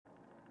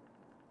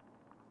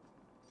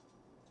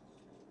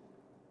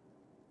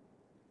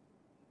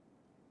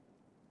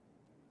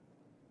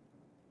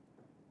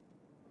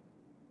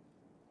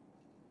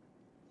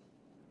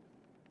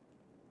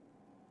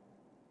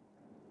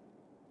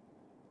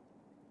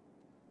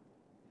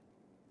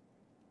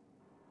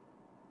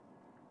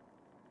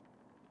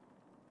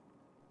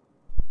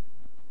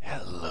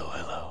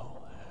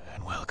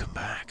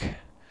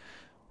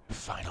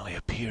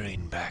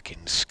back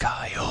in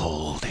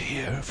Skyhold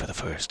here for the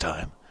first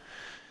time,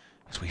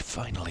 as we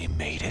finally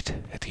made it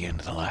at the end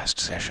of the last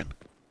session.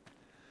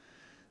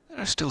 There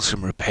are still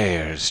some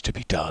repairs to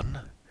be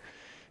done,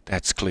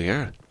 that's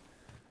clear,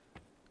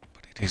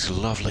 but it is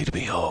lovely to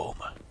be home.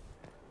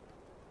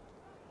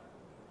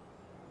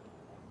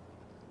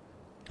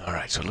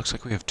 Alright, so it looks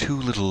like we have two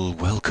little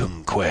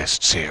welcome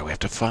quests here. We have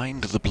to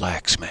find the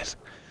blacksmith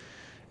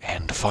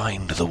and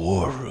find the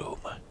war room.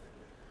 We'll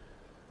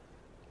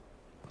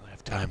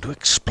have time to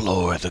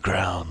explore the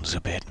grounds a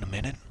bit in a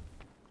minute.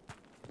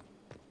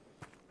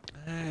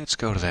 Let's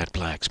go to that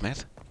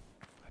blacksmith.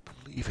 I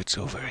believe it's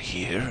over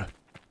here.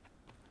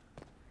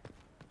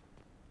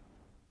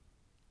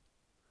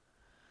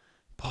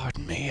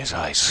 Pardon me as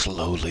I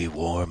slowly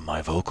warm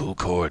my vocal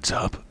cords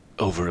up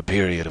over a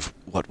period of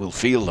what will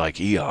feel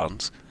like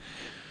eons.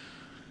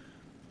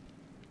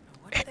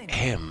 What do they make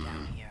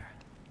down here?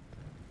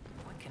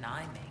 What can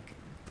I make?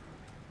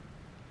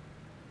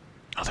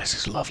 Oh, this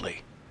is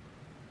lovely.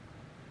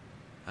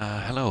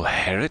 Hello,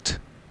 Harriet.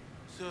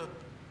 Sir,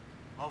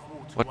 I've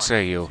walked What away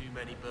say you? from too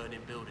many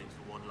burning buildings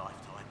for one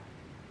lifetime.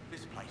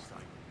 This place, though,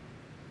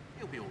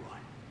 it'll be all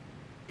right.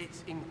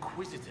 It's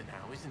Inquisitor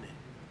now, isn't it?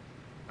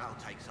 That'll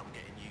take some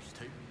getting used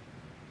to.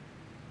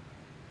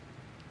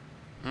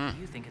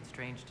 You think it's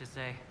strange to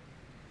say.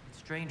 It's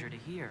stranger to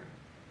hear.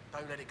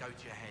 Don't let it go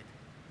to your head.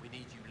 We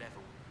need you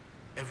level.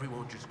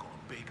 Everyone just got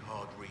a big,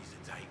 hard reason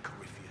to hate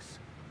Corypheus.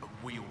 But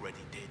we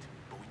already did.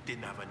 But we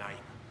didn't have a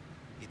name.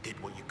 You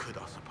did what you could,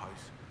 I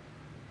suppose.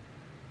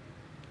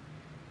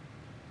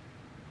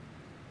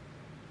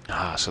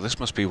 Ah, so this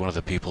must be one of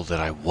the people that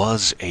I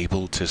was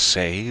able to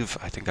save.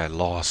 I think I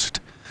lost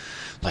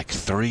like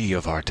 3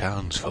 of our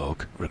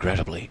townsfolk,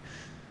 regrettably.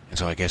 And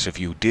so I guess if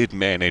you did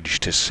manage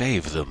to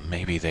save them,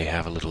 maybe they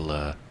have a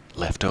little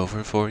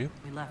leftover for you?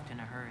 We left in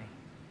a hurry.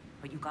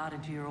 But you got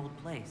into your old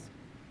place.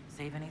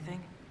 Save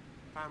anything?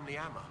 Family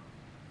hammer.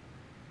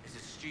 It's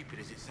as stupid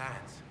as it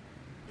sounds.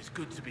 It's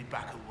good to be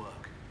back at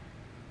work.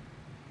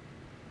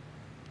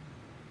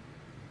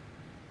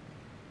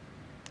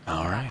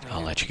 Alright,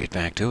 I'll let you get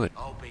back to it.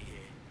 I'll be here.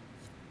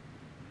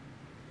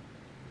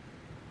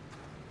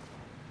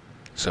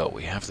 So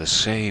we have the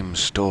same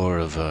store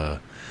of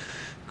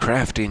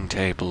crafting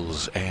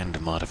tables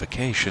and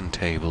modification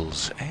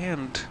tables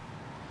and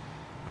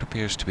what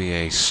appears to be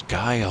a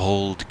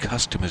Skyhold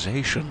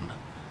customization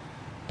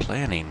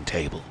planning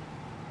table.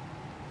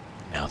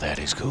 Now that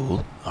is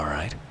cool.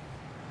 Alright.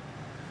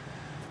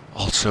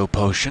 Also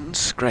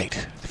potions.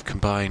 Great. They've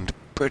combined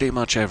pretty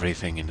much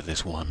everything into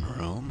this one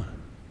room.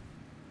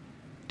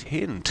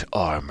 Tint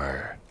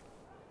armor.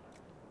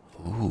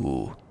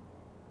 Ooh.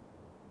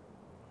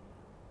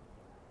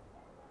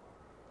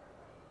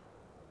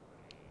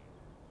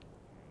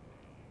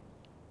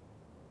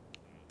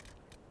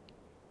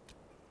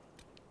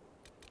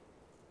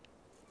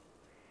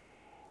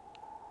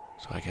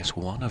 So I guess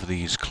one of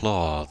these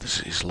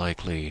cloths is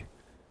likely...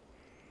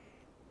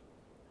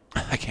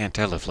 I can't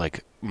tell if,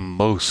 like,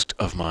 most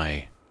of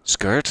my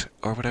skirt,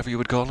 or whatever you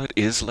would call it,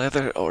 is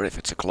leather, or if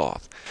it's a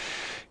cloth.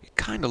 It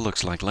kind of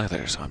looks like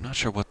leather, so I'm not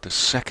sure what the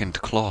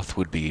second cloth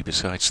would be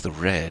besides the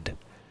red.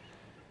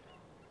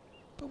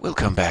 But we'll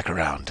come back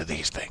around to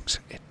these things.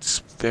 It's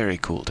very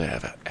cool to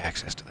have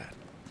access to that.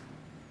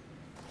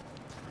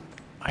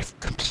 I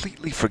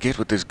completely forget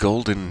what this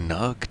golden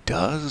nug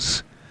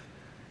does.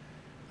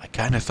 I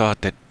kind of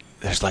thought that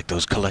there's like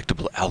those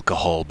collectible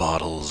alcohol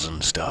bottles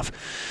and stuff,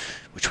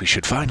 which we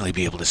should finally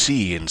be able to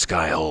see in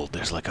Skyhold.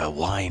 There's like a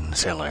wine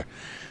cellar.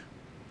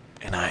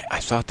 And I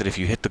thought that if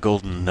you hit the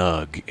golden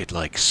nug, it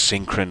like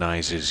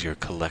synchronizes your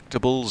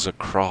collectibles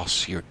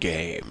across your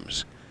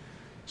games.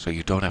 So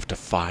you don't have to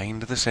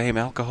find the same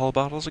alcohol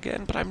bottles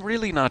again, but I'm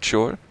really not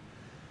sure.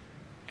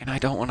 And I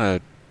don't want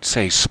to,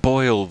 say,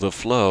 spoil the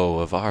flow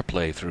of our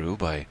playthrough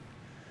by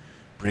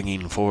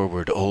bringing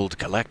forward old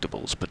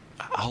collectibles, but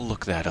I'll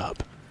look that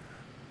up.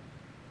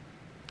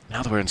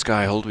 Now that we're in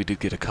Skyhold, we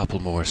did get a couple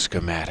more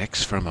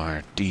schematics from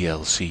our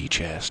DLC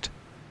chest.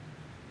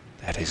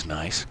 That is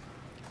nice.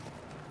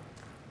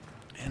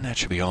 And that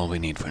should be all we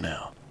need for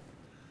now.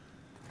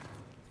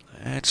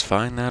 Let's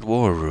find that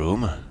war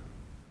room.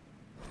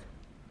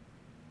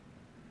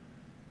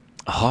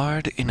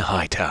 Hard in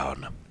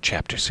Hightown,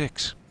 Chapter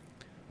 6,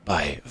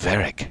 by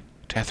Varric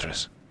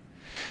Tethras.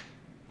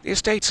 The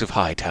estates of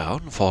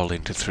Hightown fall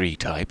into 3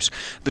 types.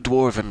 The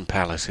dwarven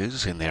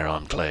palaces in their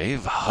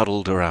enclave,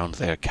 huddled around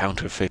their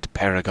counterfeit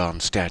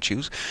paragon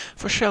statues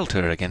for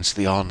shelter against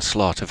the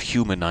onslaught of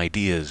human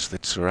ideas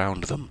that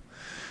surround them.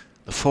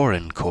 The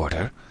foreign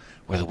quarter,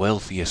 where the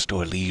wealthiest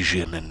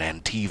Orlesian and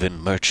Antivan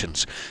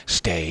merchants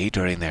stay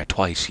during their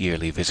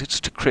twice-yearly visits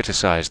to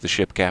criticize the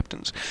ship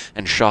captains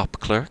and shop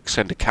clerks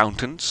and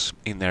accountants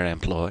in their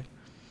employ.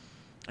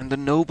 And the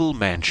noble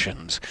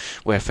mansions,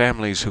 where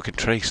families who can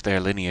trace their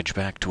lineage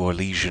back to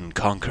Orlesian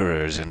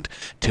conquerors and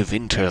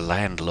Tevinter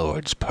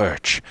landlords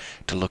perch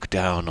to look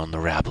down on the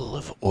rabble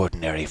of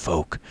ordinary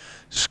folk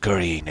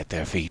scurrying at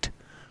their feet.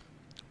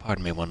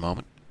 Pardon me one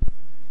moment.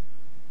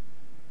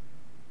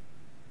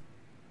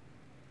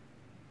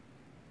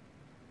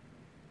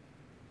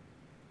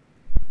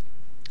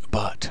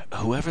 But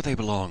whoever they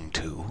belong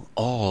to,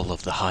 all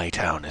of the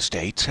Hightown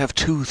estates have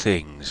two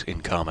things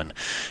in common.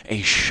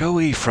 A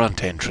showy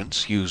front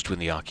entrance, used when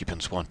the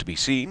occupants want to be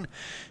seen,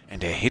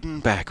 and a hidden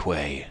back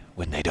way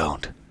when they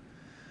don't.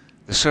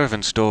 The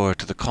servants' door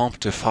to the Comte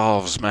de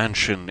Favre's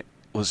mansion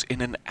was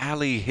in an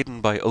alley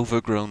hidden by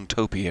overgrown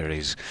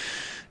topiaries.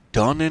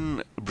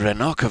 Donin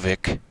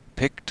Brenokovic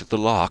picked the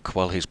lock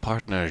while his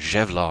partner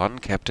Jevlon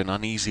kept an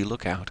uneasy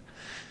lookout.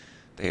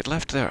 They had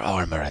left their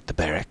armor at the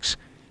barracks,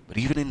 but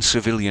even in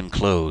civilian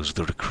clothes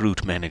the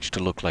recruit managed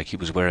to look like he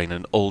was wearing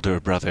an older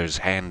brother's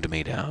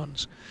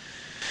hand-me-downs.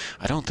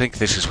 "I don't think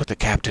this is what the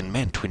captain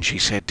meant when she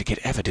said to get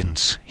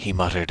evidence," he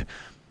muttered.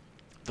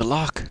 The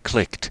lock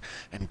clicked,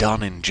 and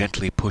Donin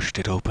gently pushed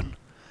it open.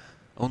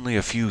 Only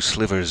a few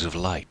slivers of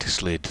light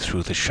slid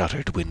through the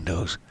shuttered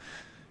windows.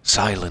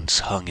 Silence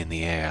hung in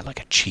the air like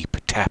a cheap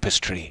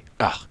tapestry.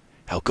 Ah,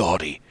 how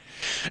gaudy!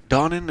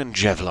 Donin and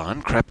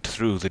Jevlon crept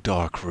through the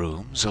dark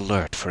rooms,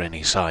 alert for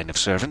any sign of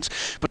servants,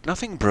 but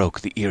nothing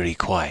broke the eerie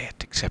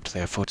quiet except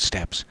their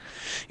footsteps.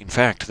 In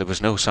fact, there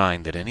was no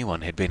sign that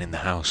anyone had been in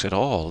the house at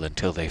all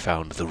until they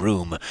found the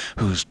room,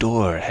 whose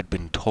door had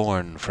been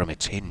torn from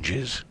its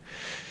hinges.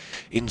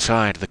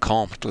 Inside, the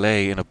Comte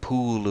lay in a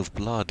pool of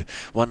blood,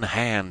 one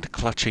hand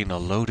clutching a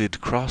loaded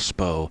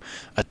crossbow,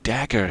 a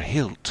dagger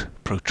hilt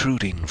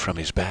protruding from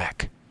his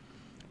back.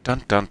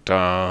 Dun dun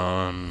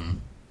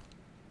dun!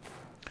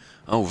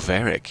 Oh,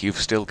 Varric,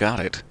 you've still got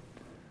it.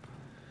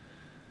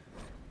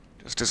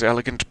 Just as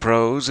elegant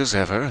prose as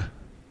ever.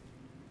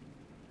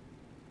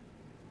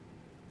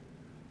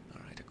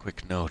 All right, a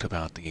quick note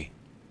about the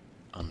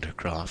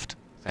Undercroft.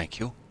 Thank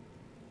you.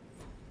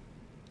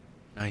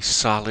 Nice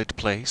solid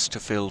place to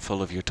fill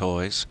full of your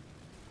toys.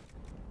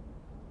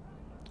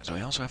 So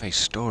we also have a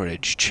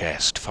storage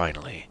chest,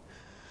 finally.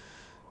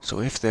 So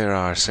if there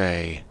are,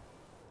 say,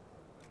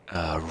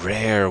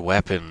 rare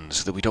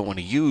weapons that we don't want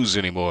to use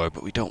anymore,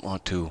 but we don't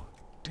want to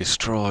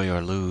destroy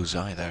or lose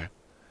either,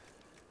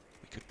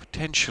 we could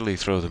potentially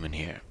throw them in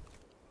here.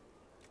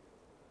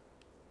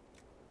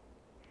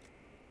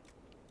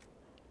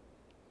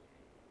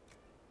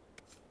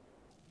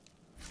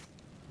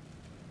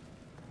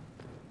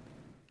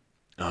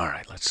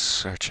 Alright, let's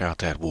search out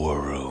that war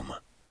room.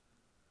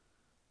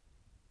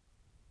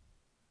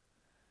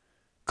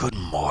 Good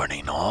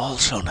morning, all.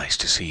 So nice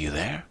to see you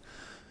there.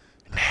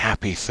 And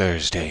happy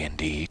Thursday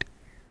indeed.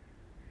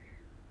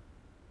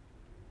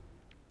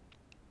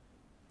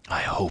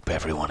 I hope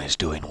everyone is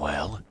doing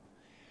well,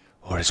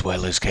 or as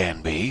well as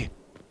can be.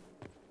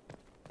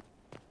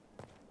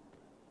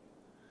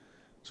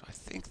 So I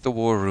think the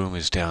war room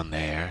is down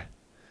there.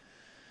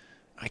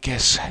 I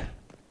guess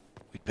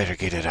we'd better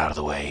get it out of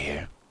the way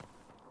here.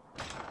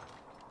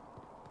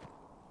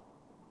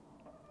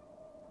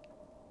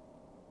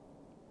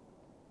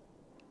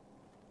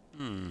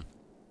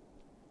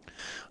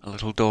 A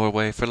little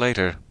doorway for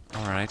later.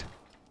 All right.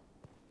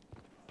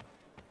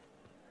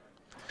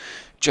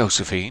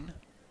 Josephine.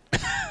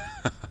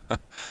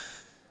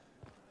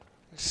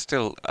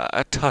 Still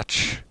a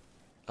touch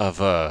of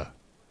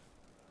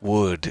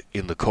wood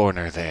in the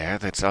corner there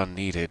that's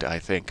unneeded, I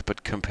think,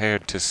 but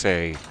compared to,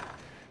 say,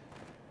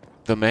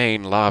 the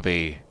main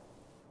lobby,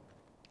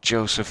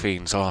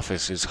 Josephine's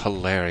office is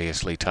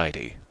hilariously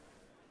tidy.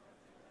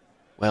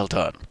 Well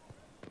done.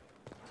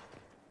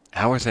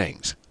 How are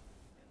things?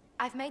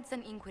 I've made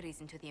some inquiries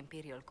into the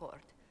Imperial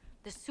Court.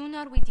 The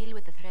sooner we deal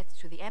with the threats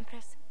to the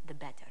Empress, the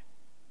better.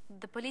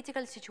 The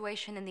political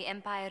situation in the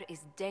Empire is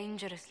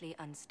dangerously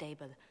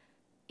unstable.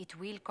 It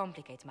will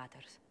complicate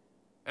matters.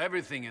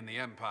 Everything in the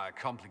Empire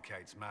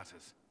complicates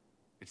matters.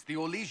 It's the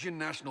Orlesian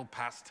national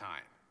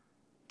pastime.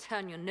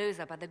 Turn your nose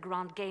up at the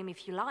grand game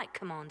if you like,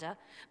 Commander,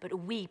 but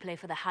we play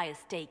for the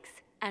highest stakes,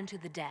 and to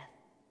the death.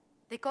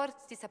 The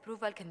Court's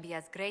disapproval can be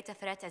as great a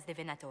threat as the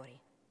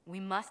Venatori.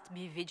 We must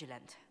be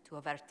vigilant to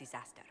avert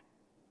disaster.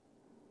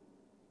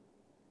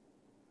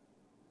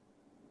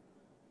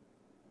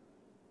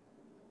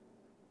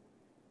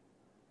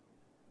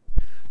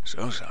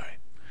 So sorry.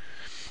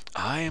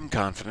 I am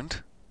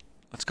confident.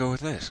 Let's go with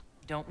this.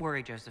 Don't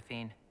worry,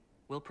 Josephine.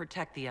 We'll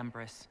protect the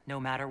Empress, no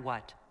matter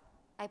what.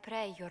 I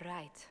pray you're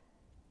right.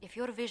 If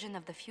your vision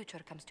of the future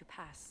comes to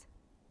pass.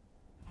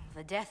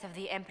 The death of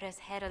the Empress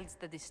heralds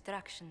the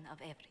destruction of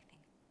everything.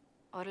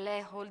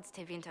 Orlais holds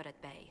Tevinter at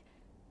bay.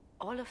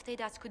 All of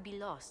Thedas could be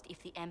lost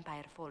if the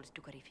Empire falls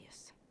to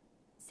Corypheus.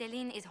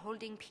 Celine is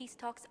holding peace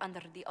talks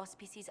under the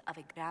auspices of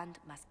a grand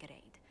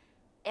masquerade.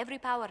 Every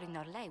power in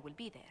Orlais will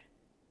be there.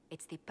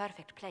 It's the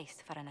perfect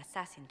place for an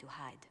assassin to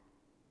hide.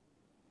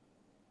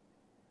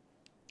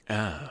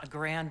 A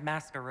grand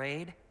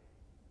masquerade?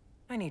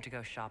 I need to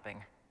go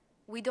shopping.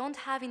 We don't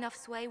have enough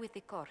sway with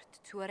the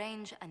court to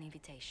arrange an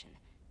invitation.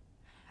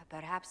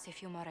 Perhaps a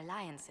few more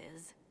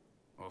alliances.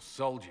 Or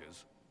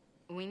soldiers.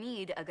 We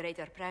need a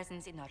greater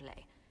presence in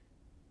Orlais.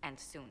 And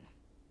soon.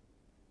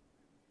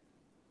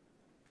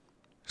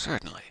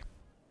 Certainly.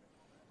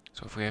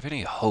 So if we have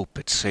any hope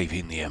at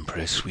saving the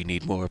Empress, we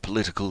need more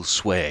political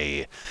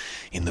sway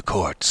in the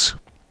courts.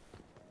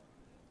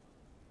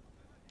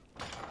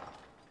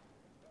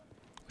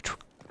 Which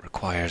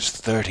requires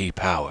 30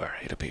 power,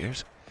 it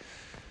appears.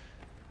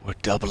 We're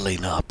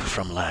doubling up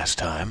from last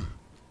time.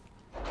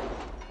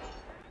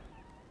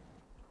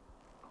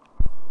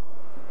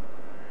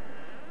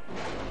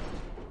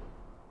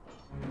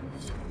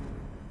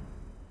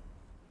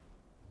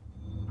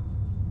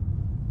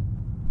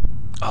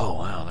 Oh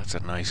wow, that's a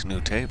nice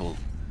new table.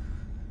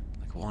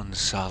 Like one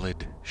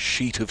solid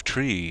sheet of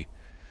tree.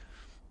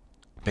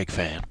 Big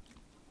fan.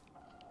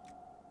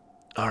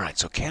 Alright,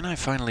 so can I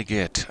finally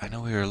get... I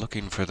know we were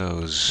looking for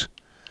those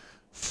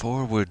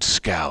forward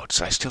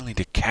scouts. I still need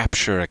to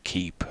capture a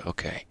keep.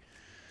 Okay.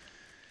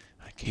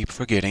 I keep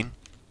forgetting.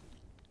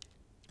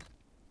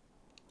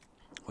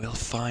 We'll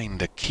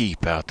find a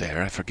keep out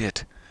there. I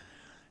forget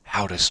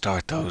how to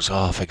start those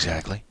off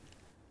exactly.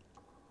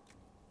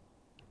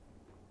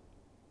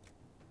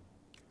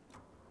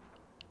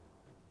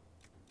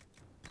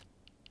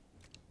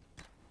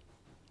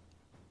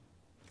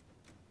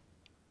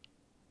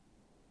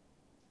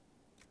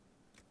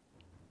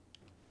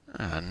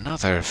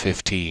 Another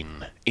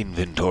 15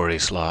 inventory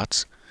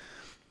slots.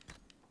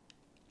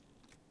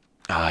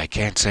 I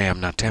can't say I'm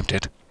not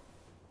tempted.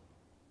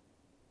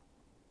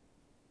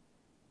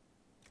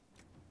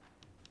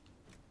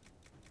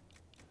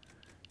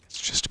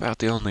 It's just about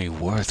the only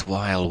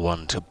worthwhile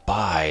one to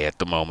buy at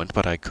the moment,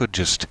 but I could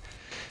just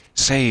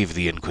save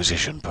the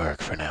Inquisition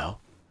perk for now.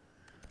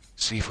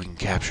 See if we can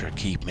capture a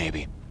keep,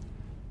 maybe.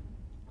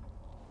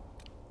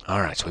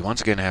 Alright, so we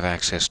once again have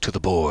access to the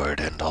board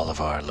and all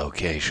of our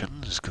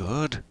locations.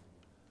 Good.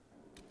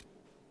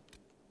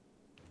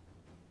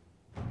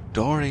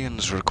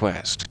 Dorian's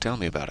request. Tell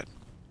me about it.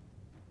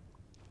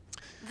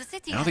 The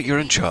city Now that you're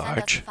in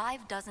charge...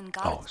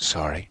 Oh,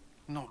 sorry.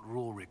 Not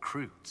raw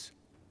recruits.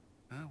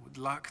 With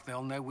luck,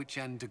 they'll know which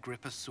end to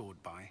grip a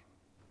sword by.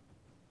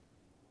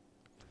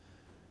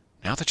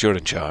 Now that you're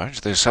in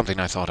charge, there's something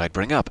I thought I'd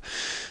bring up.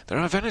 There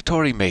are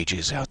Venatori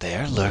mages out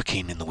there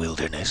lurking in the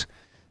wilderness.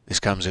 This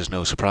comes as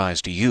no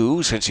surprise to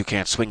you, since you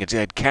can't swing a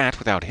dead cat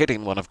without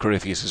hitting one of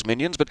Corypheus's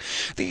minions, but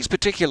these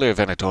particular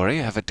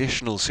Venatori have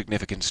additional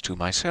significance to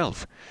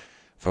myself.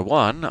 For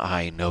one,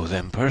 I know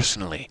them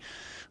personally.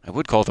 I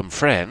would call them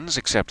friends,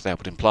 except that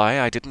would imply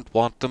I didn't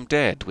want them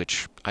dead,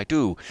 which I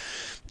do.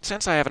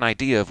 Since I have an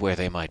idea of where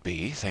they might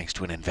be, thanks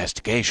to an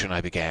investigation I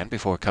began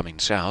before coming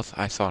south,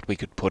 I thought we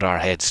could put our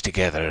heads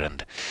together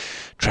and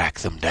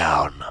track them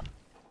down.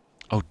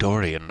 Oh,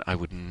 Dorian, I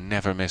would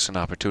never miss an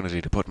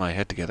opportunity to put my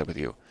head together with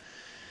you.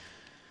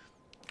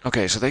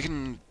 Okay, so they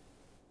can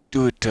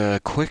do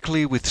it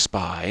quickly with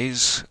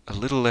spies, a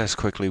little less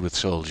quickly with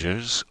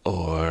soldiers,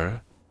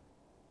 or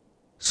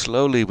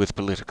slowly with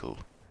political.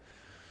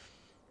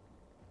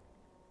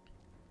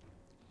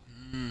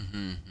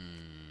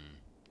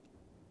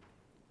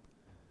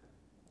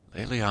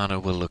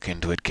 Leliana will look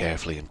into it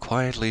carefully and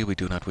quietly. We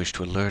do not wish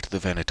to alert the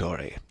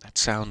Venatori. That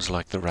sounds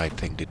like the right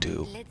thing to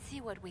do. Let's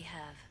see what we have.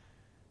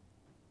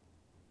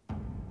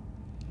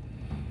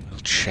 We'll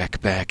check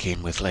back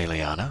in with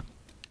Leliana.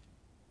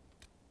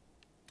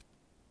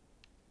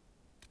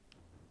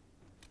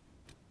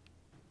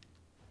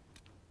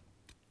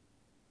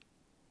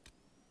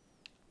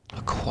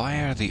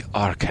 Acquire the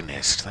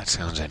Arcanist. That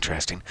sounds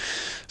interesting.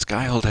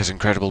 Skyhold has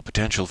incredible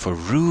potential for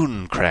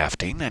rune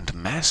crafting and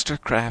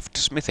mastercraft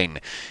smithing,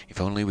 if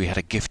only we had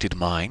a gifted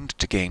mind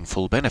to gain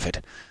full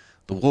benefit.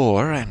 The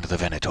war and the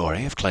Venatori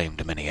have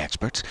claimed many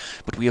experts,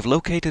 but we have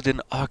located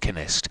an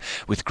Arcanist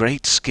with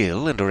great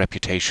skill and a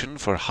reputation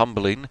for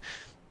humbling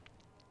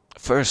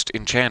first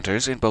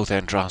enchanters in both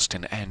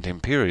Androstan and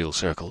Imperial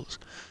circles.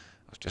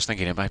 I was just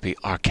thinking it might be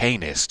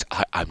Arcanist.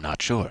 I'm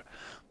not sure.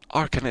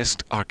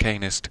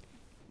 Arcanist.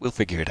 We'll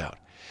figure it out.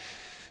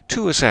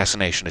 2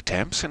 assassination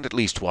attempts and at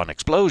least 1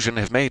 explosion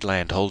have made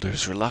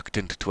landholders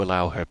reluctant to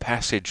allow her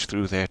passage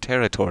through their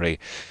territory.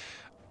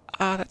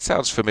 That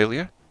sounds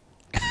familiar.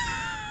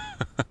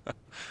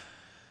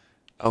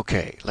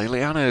 Okay,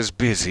 Leliana is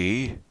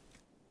busy.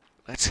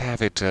 Let's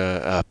have it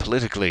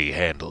politically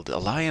handled.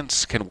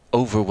 Alliance can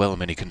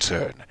overwhelm any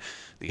concern.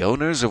 The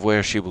owners of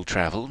where she will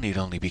travel need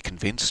only be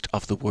convinced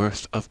of the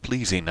worth of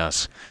pleasing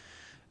us.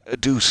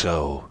 Do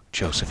so,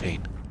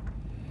 Josephine.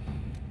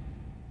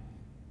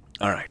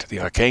 Alright, the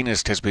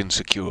Arcanist has been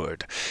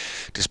secured.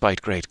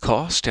 Despite great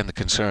cost and the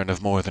concern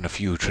of more than a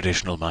few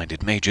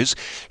traditional-minded mages,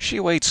 she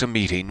awaits a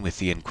meeting with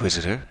the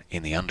Inquisitor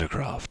in the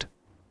Undercroft.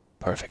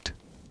 Perfect.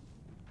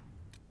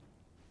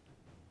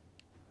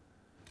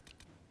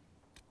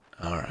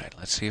 Alright,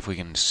 let's see if we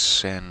can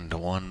send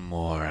one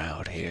more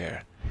out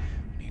here.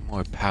 Need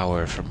more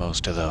power for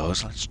most of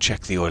those. Let's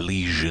check the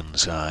Orlesian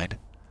side.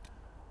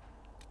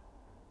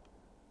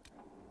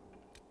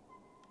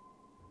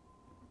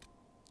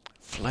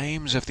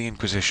 Flames of the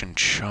Inquisition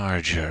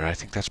Charger. I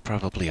think that's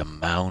probably a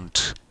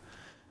mount.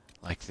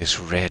 Like this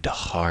red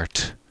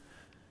heart.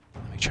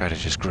 Let me try to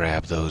just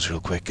grab those real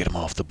quick, get them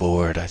off the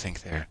board. I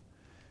think they're...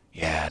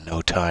 yeah,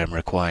 no time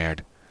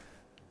required.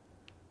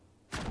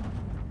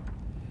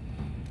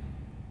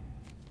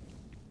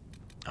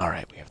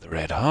 Alright, we have the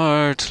red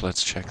heart.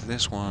 Let's check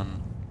this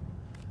one.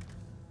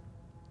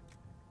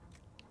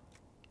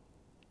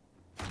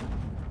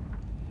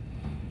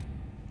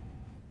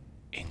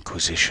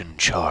 Inquisition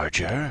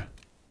charger.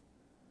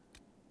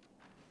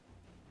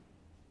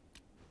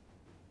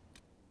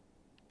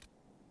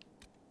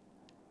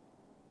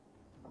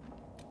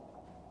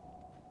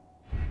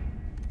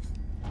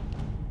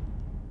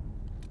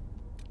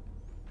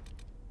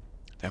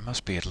 There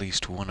must be at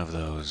least one of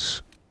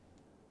those.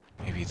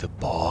 Maybe the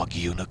bog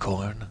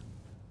unicorn?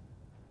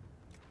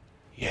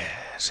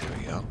 Yes, here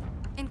we go.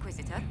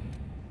 Inquisitor?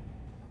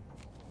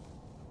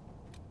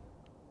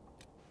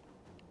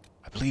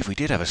 I believe we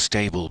did have a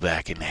stable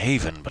back in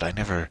Haven, but I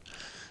never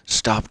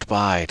stopped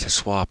by to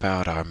swap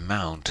out our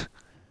mount.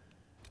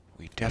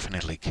 We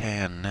definitely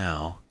can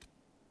now.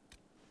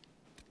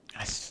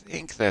 I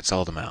think that's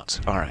all the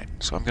mounts. Alright,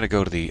 so I'm going to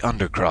go to the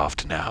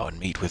Undercroft now and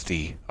meet with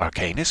the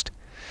Arcanist.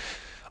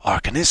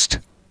 Arcanist?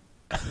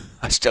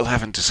 I still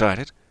haven't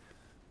decided.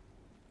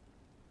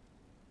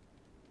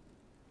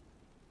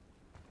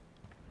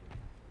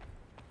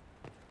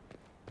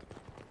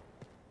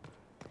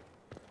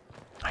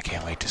 I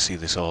can't wait to see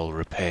this all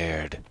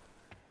repaired.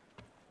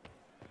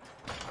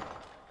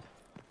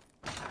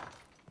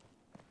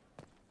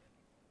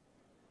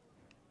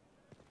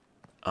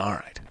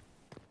 Alright.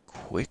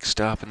 Quick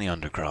stop in the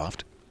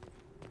Undercroft.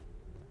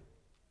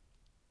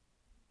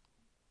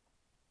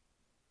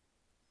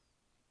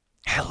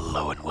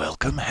 Hello and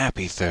welcome.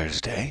 Happy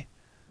Thursday.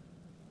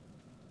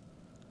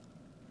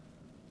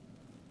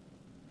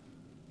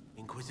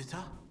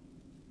 Inquisitor?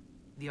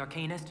 The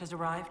Arcanist has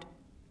arrived?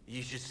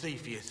 You should see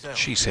for yourself.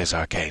 She says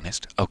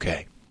Arcanist.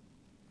 Okay.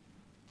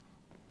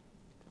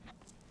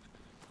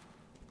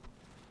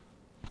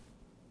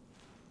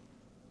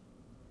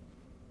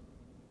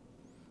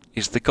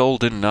 Is the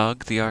Golden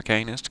Nug the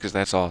Arcanist? Because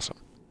that's awesome.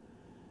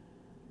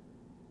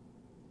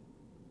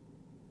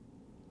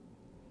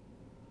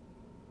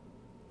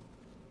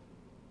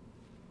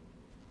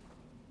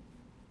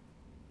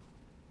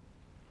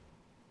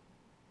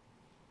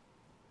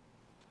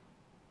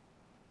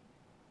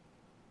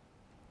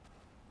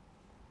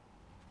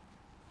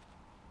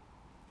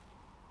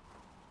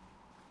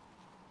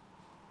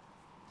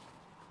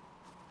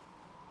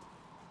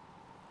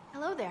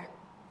 Hello there.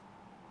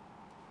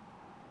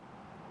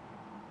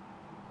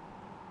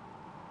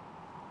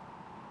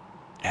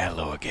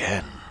 Hello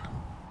again.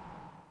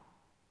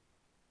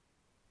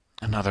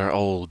 Another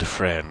old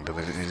friend that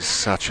it is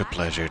such a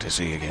pleasure to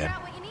see again.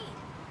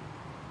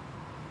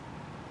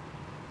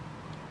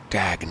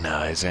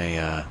 Dagna is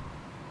I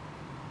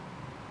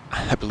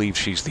believe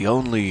she's the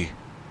only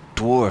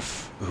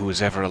dwarf who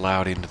was ever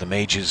allowed into the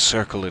Mage's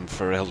Circle in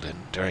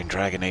Ferelden during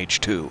Dragon Age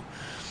 2.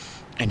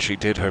 And she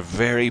did her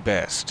very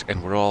best,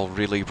 and we're all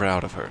really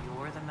proud of her.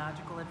 You're the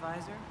magical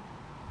advisor?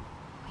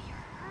 Oh, you're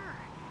her.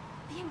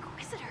 The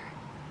Inquisitor.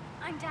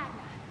 I'm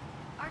Dagna.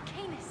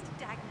 Arcanist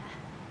Dagna.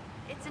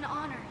 It's an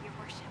honor, your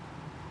worship.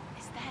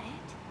 Is that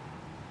it?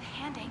 The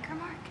hand anchor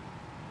mark?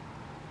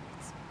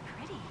 It's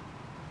pretty.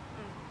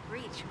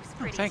 Breach was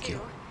pretty thank too.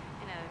 you.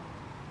 In a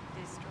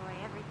destroy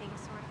everything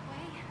sort of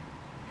way.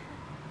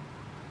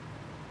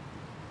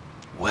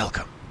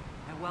 Welcome.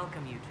 I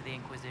welcome you to the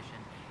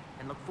Inquisition,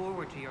 and look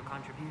forward to your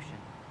contribution.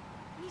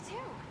 Me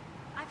too.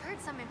 I've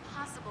heard some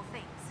impossible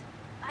things.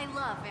 I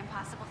love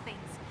impossible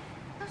things.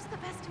 Those are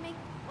the best to make,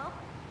 well,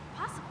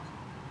 possible.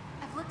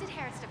 I've looked at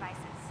Harrod's devices.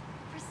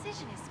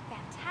 Precision is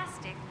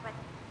fantastic, but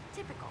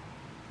typical.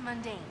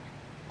 Mundane.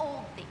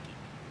 Old thinking.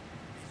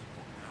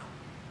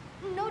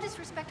 No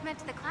disrespect meant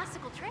to the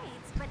classical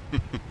trades, but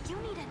you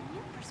need a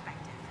new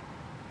perspective.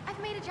 I've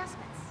made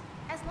adjustments.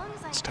 As long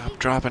as I Stop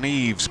dropping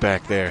eaves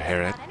back there,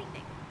 Harrod.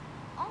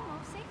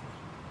 Almost safely.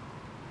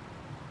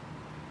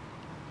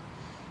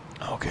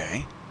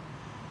 Okay.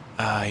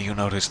 You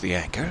noticed the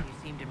anchor? You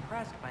seemed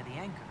impressed by the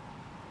anchor.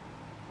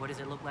 What does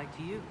it look like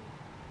to you?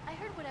 I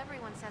heard what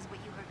everyone says what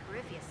you heard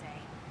Carifia say.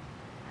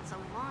 That's a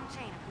long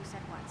chain of who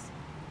said what.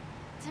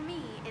 To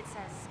me, it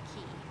says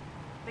key.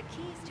 But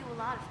keys do a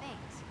lot of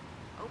things.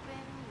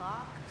 Open,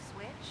 lock,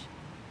 switch.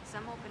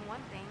 Some open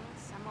one thing,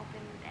 some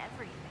open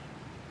everything.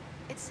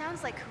 It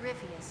sounds like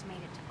Carifius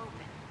made it to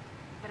open,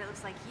 but it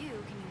looks like you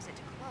can use it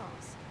to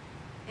close.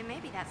 It may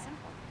be that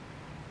simple.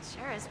 It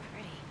sure is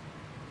pretty.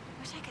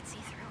 Wish I could see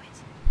through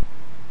it.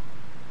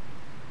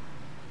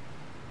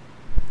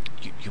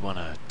 You want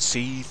to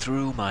see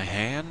through my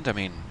hand? I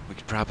mean, we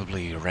could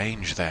probably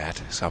arrange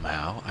that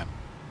somehow.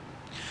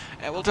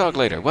 We'll talk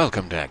later.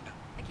 Welcome, Dagna.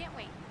 I can't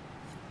wait.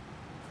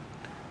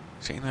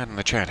 Seeing that in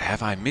the chat,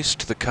 have I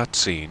missed the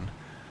cutscene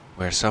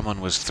where someone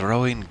was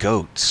throwing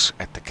goats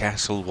at the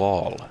castle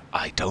wall?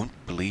 I don't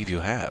believe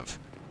you have.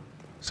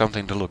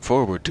 Something to look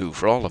forward to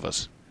for all of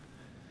us.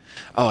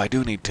 Oh, I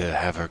do need to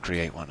have her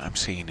create one. I'm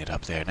seeing it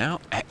up there now.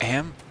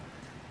 Ready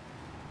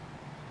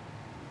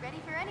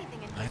for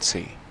anything. Let's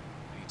see.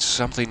 It's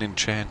something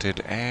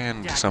enchanted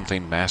and Dagna,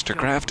 something show me what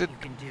mastercrafted. you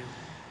can do.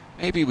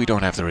 Maybe we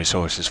don't have the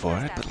resources for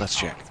it, but let's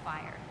check. It's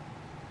fire.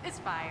 It's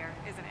fire,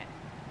 isn't it?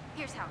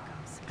 Here's how it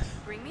goes.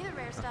 Bring me the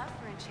rare stuff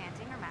for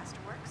enchanting or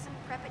masterworks and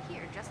prep it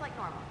here, just like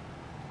normal.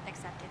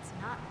 Except it's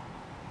not normal.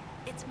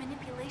 It's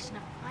manipulation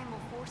of primal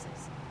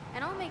forces.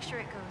 And I'll make sure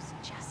it goes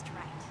just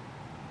right.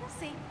 You'll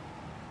see.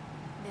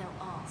 They'll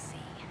all see.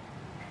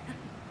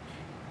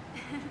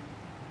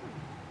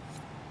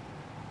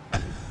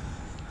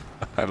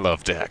 I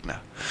love Dagna.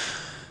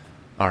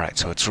 Alright,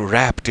 so it's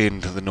wrapped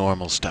into the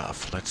normal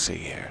stuff. Let's see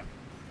here.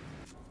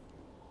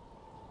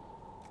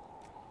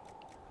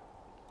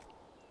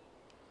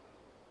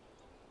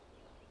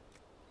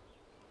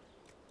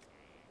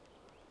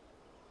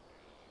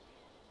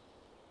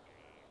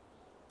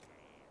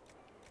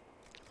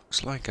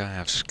 Looks like I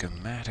have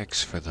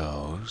schematics for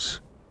those.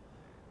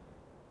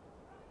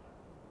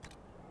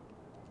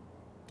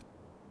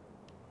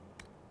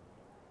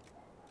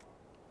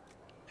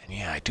 And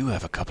yeah, I do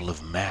have a couple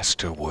of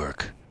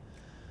masterwork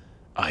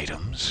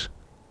items.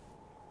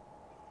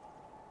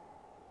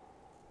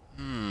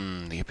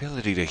 The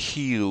ability to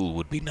heal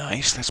would be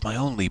nice. That's my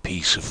only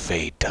piece of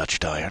Fade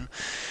Touched Iron.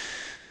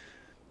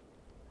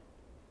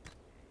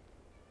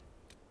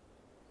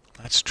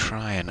 Let's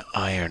try an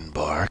Iron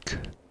Bark.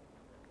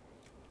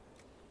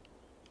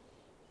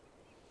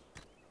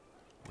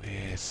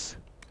 With...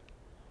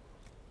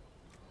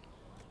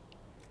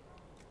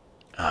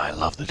 I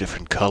love the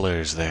different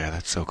colors there.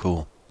 That's so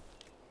cool.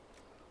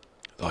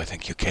 Though I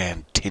think you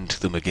can tint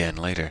them again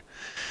later.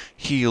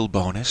 Heal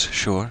bonus,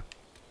 sure.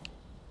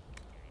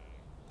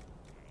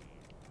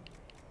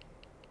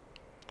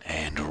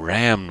 And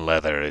ram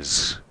leather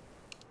is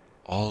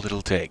all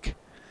it'll take.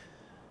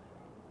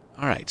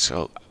 Alright,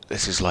 so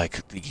this is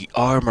like the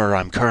armor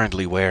I'm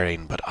currently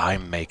wearing, but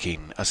I'm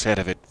making a set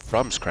of it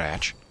from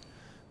scratch.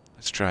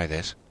 Let's try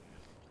this.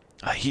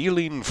 A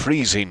healing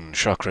freezing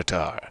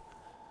Chakratar.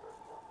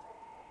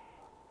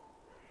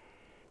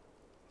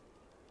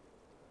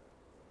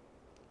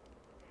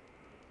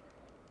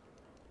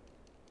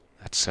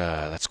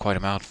 That's quite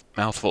a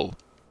mouthful.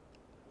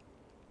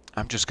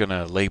 I'm just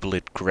gonna label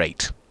it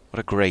great. What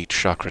a great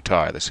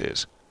Chakratar this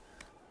is.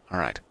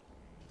 Alright.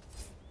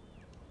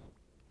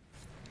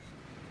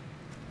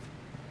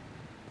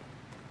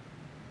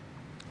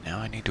 Now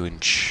I need to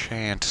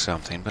enchant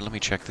something, but let me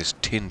check this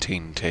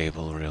tinting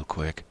table real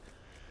quick.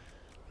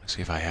 Let's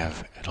see if I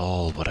have at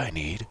all what I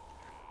need.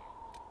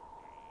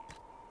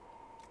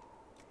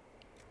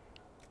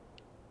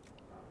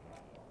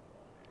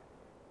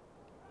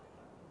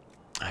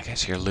 I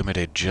guess you're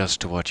limited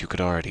just to what you could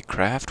already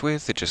craft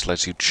with. It just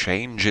lets you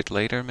change it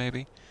later,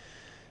 maybe?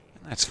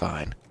 And that's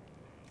fine.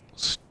 We'll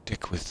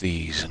stick with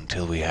these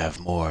until we have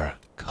more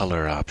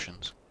color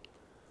options.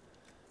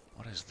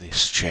 What does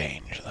this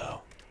change,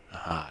 though?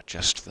 Aha,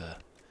 just the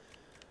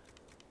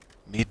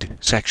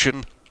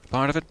mid-section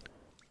part of it?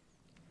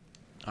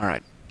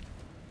 Alright.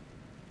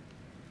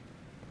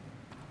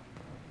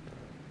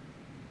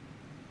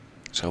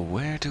 So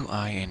where do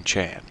I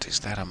enchant? Is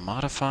that a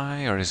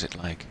modify, or is it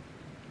like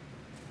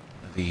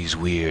these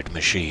weird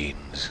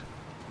machines?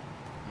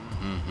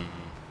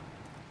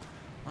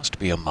 Must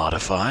be a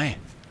modify.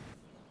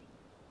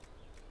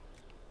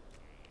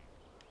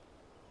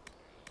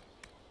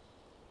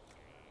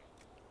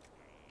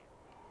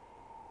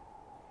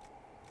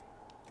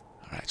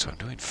 Alright, so I'm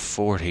doing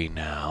 40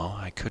 now.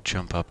 I could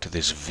jump up to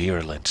this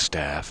virulent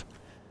staff.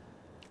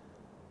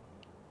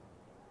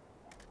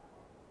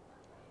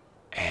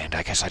 And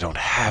I guess I don't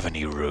have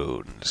any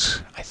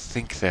runes. I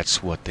think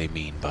that's what they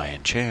mean by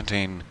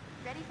enchanting.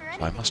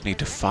 So I must need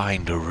to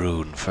find a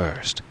rune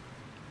first.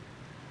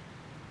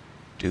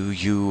 Do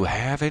you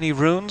have any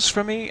runes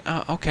for me?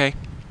 Okay.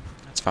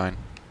 That's fine.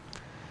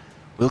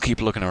 We'll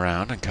keep looking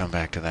around and come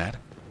back to that.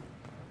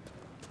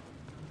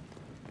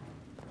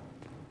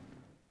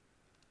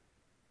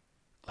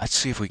 Let's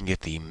see if we can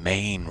get the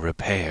main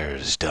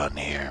repairs done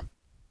here.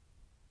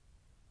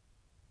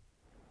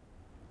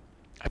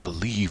 I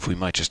believe we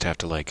might just have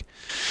to, like,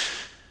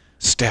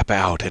 step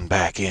out and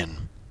back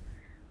in.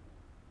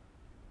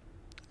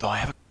 Though I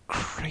have a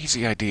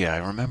crazy idea. I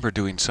remember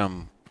doing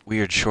some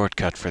weird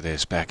shortcut for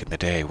this back in the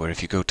day, where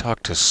if you go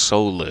talk to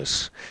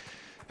Solus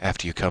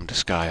after you come to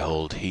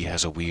Skyhold, he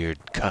has a weird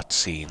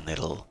cutscene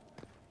that'll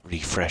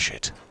refresh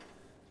it.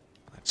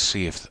 Let's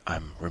see if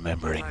I'm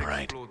remembering right. When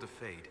I explored the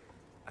Fade,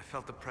 I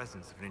felt the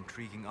presence of an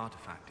intriguing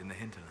artifact in the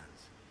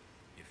hinterlands.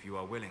 If you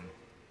are willing,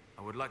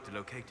 I would like to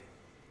locate it.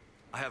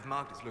 I have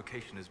marked its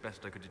location as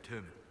best I could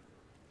determine.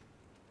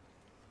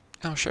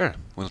 Oh, sure.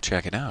 We'll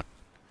check it out.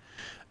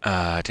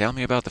 Tell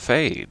me about the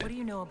Fade. What do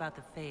you know about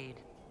the Fade?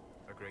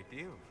 A great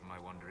deal, from my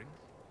wanderings.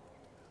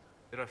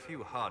 There are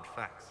few hard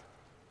facts,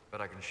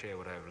 but I can share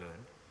what I have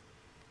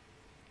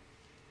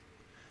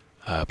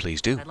learned.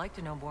 Please do. I'd like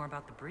to know more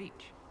about the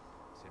breach.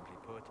 Simply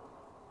put,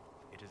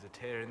 it is a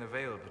tear in the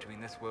veil between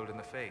this world and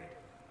the Fade,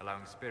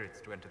 allowing spirits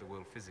to enter the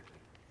world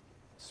physically.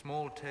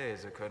 Small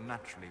tears occur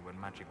naturally when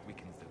magic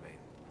weakens the veil,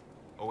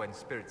 or when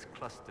spirits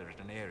cluster at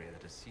an area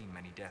that has seen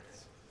many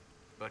deaths.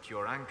 But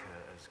your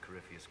anchor, as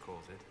Corypheus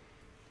calls it,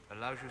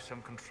 allows you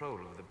some control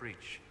over the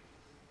breach.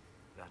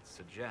 That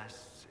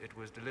suggests it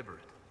was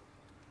deliberate.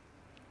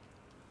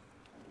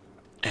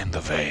 And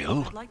the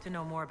veil? I'd like to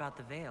know more about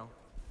the Veil.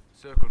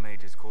 Circle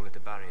mages call it a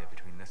barrier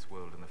between this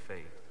world and the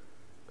Fade.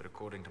 But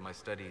according to my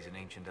studies in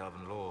ancient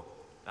elven lore,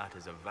 that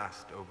is a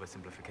vast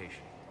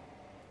oversimplification.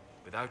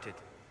 Without it,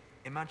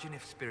 imagine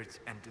if spirits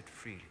entered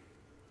freely.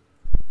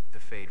 The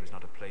Fade was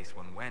not a place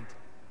one went,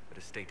 but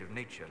a state of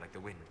nature like the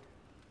wind.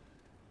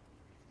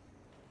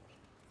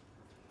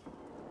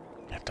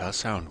 That does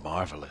sound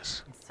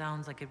marvelous. It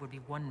sounds like it would be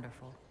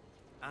wonderful.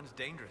 And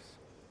dangerous.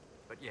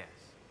 But yes,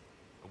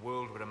 a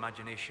world where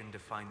imagination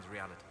defines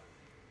reality,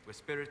 where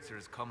spirits are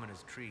as common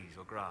as trees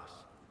or grass.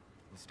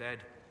 Instead,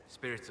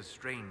 spirits are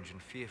strange and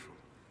fearful,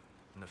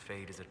 and the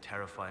Fade is a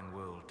terrifying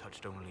world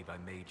touched only by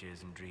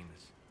mages and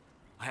dreamers.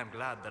 I am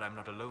glad that I'm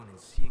not alone in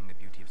seeing the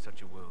beauty of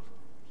such a world,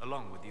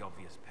 along with the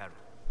obvious peril.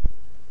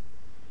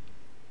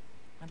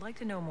 I'd like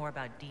to know more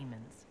about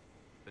demons.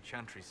 The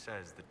Chantry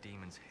says that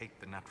demons hate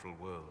the natural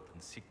world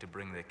and seek to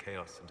bring their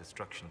chaos and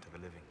destruction to the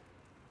living.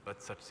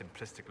 But such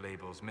simplistic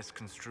labels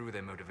misconstrue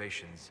their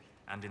motivations,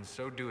 and in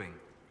so doing,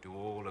 do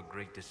all a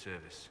great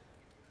disservice.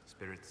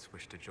 Spirits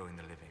wish to join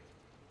the living,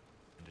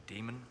 and a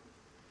demon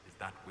is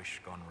that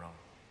wish gone wrong.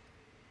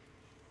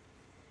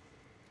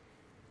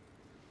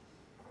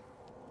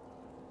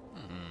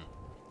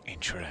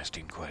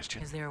 Interesting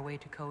question. Is there a way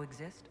to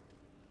coexist?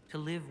 To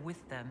live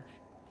with them,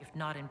 if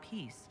not in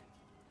peace,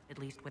 at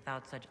least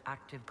without such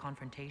active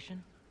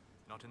confrontation?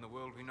 Not in the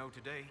world we know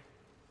today.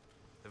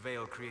 The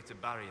veil creates a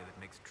barrier that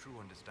makes true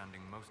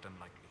understanding most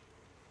unlikely.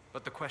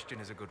 But the question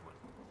is a good one,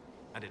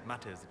 and it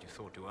matters that you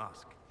thought to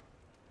ask.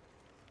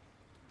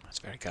 That's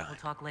very kind. We'll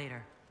talk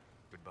later.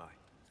 Goodbye.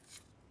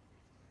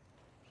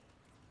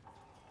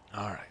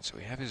 Alright, so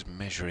we have his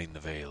Measuring the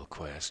Veil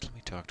quest. Let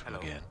me talk to him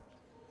Hello. again.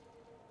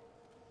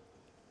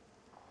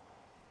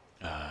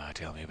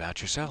 Tell me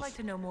about yourself. I'd like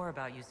to know more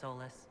about you,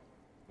 Solus.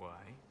 Why?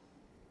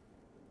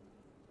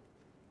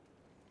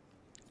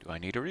 Do I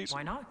need a reason?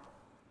 Why not?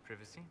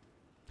 Privacy?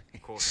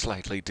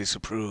 Slightly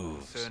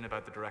disapproves. Concern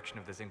about the direction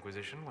of this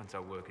Inquisition once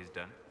our work is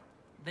done?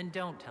 Then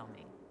don't tell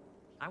me.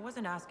 I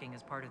wasn't asking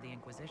as part of the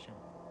Inquisition.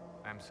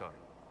 I'm sorry.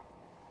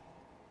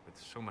 With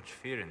so much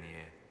fear in the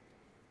air.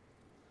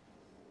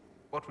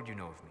 What would you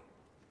know of me?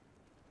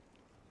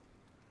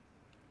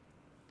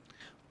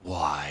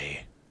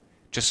 Why?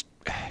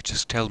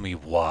 Just tell me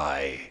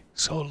why,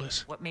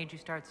 Solus. What made you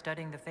start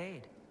studying the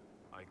Fade?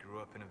 I grew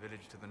up in a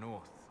village to the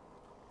north.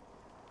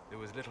 There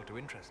was little to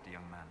interest a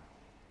young man,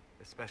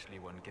 especially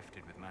one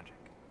gifted with magic.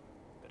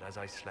 But as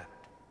I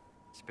slept,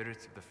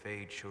 spirits of the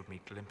Fade showed me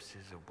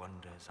glimpses of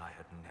wonders I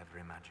had never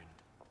imagined.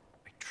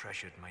 I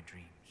treasured my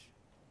dreams.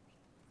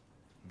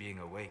 Being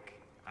awake,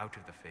 out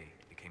of the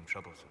Fade, became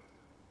troublesome.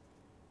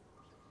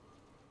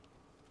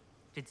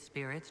 Did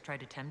spirits try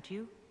to tempt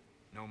you?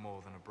 No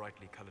more than a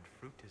brightly colored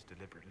fruit is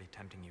deliberately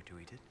tempting you to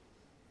eat it.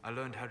 I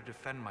learned how to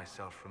defend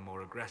myself from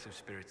more aggressive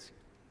spirits,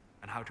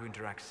 and how to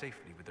interact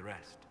safely with the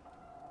rest.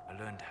 I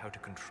learned how to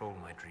control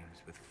my dreams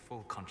with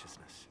full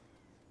consciousness.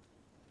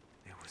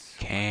 There was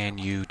so Can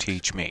you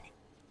teach me?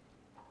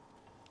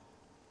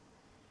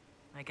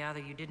 I gather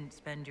you didn't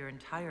spend your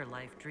entire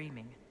life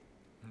dreaming.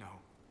 No.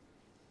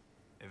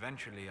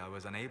 Eventually, I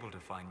was unable to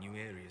find new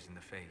areas in the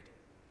Fade.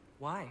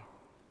 Why?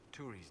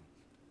 2 reasons.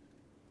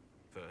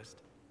 First,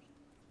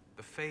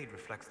 the Fade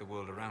reflects the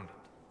world around it.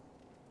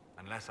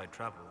 Unless I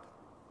traveled,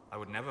 I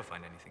would never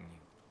find anything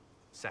new.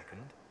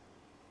 Second,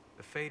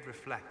 the Fade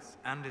reflects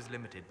and is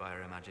limited by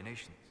our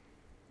imaginations.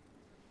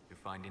 To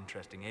find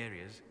interesting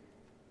areas,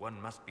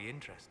 one must be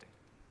interesting.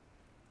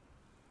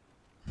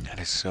 That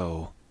is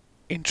so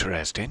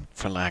interesting,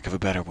 for lack of a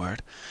better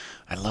word.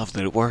 I love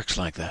that it works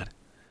like that.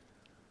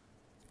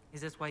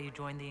 Is this why you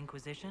joined the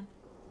Inquisition?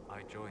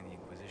 I joined the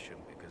Inquisition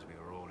because we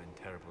were all in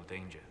terrible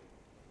danger.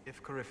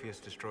 If Corypheus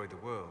destroyed the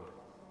world,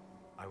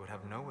 I would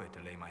have nowhere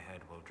to lay my head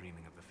while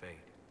dreaming of the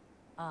Fade.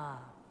 Ah.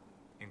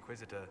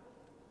 Inquisitor,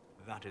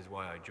 that is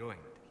why I joined,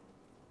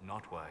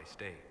 not why I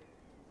stayed.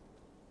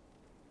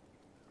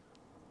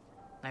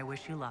 I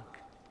wish you luck.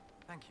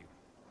 Thank you.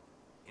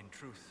 In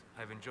truth,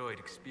 I've enjoyed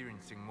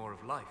experiencing more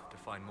of life to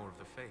find more of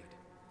the Fade.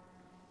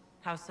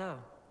 How so?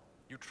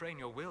 You train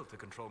your will to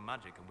control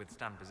magic and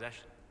withstand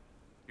possession.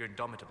 Your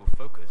indomitable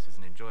focus is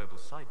an enjoyable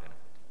side benefit.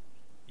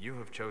 You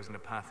have chosen a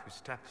path whose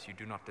steps you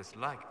do not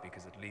dislike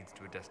because it leads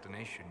to a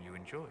destination you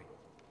enjoy.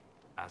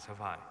 As have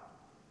I.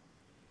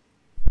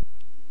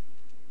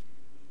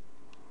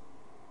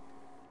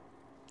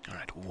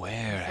 Alright,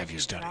 where have you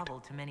studied?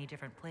 Traveled to many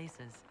different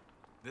places.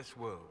 This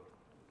world,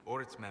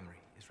 or its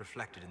memory, is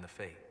reflected in the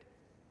Fade.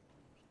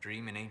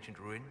 Dream in ancient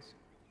ruins,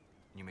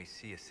 and you may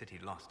see a city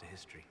lost to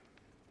history.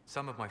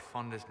 Some of my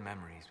fondest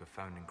memories were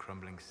found in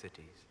crumbling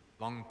cities,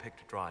 long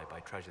picked dry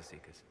by treasure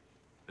seekers,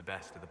 the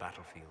best of the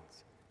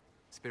battlefields.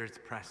 Spirits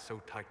press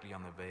so tightly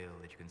on the veil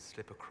that you can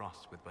slip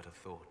across with but a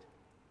thought.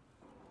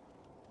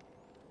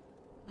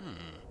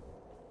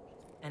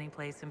 Any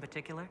place in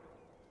particular?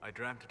 I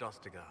dreamt at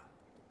Ostagar.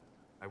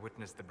 I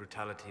witnessed the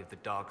brutality of the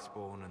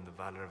Darkspawn and the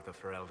valor of the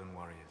Ferelden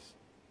warriors.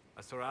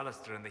 I saw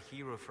Alistair and the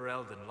hero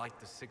Ferelden light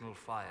the signal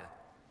fire,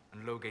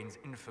 and Logain's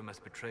infamous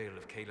betrayal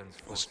of Caelan's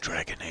Was forces.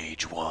 Dragon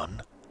Age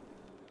 1?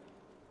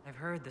 I've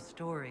heard the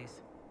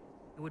stories.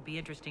 It would be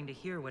interesting to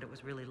hear what it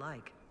was really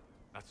like.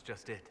 That's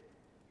just it.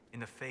 In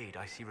the Fade,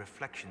 I see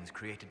reflections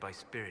created by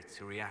spirits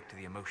who react to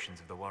the emotions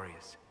of the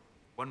warriors.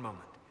 One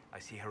moment, I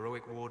see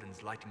heroic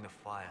wardens lighting the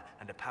fire,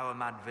 and a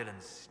power-mad villain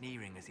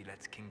sneering as he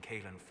lets King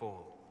Caelan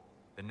fall.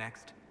 The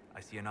next, I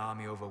see an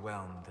army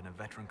overwhelmed and a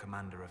veteran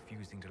commander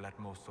refusing to let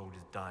more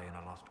soldiers die in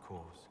a lost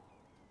cause.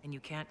 And you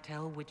can't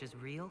tell which is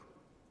real?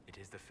 It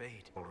is the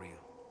fate, all real.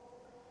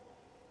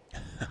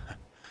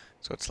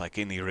 So it's like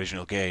in the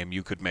original game,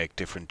 you could make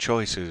different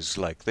choices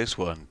like this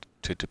one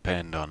to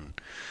depend on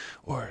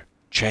or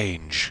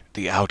change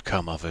the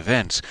outcome of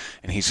events.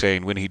 And he's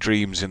saying when he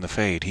dreams in the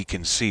Fade, he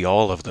can see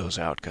all of those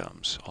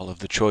outcomes, all of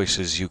the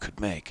choices you could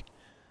make.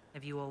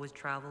 Have you always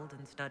traveled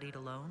and studied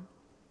alone?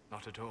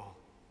 Not at all.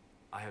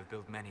 I have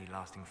built many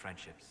lasting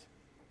friendships.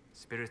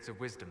 Spirits of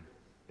wisdom,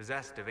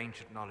 possessed of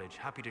ancient knowledge,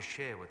 happy to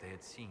share what they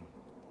had seen.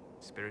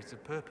 Spirits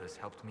of purpose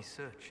helped me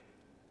search.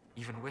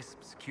 Even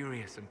wisps,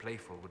 curious and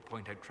playful, would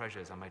point out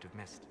treasures I might have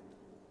missed.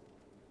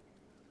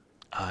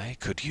 I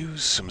could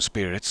use some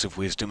spirits of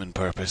wisdom and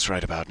purpose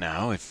right about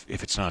now, if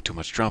it's not too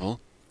much trouble.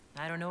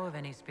 I don't know of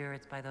any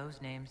spirits by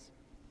those names.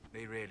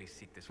 They rarely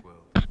seek this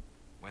world.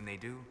 When they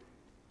do,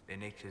 their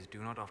natures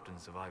do not often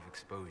survive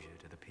exposure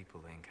to the people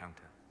they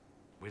encounter.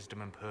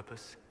 Wisdom and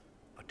purpose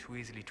are too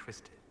easily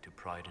twisted to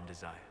pride and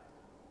desire.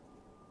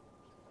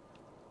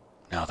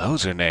 Now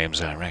those are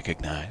names I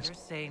recognize. You're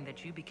saying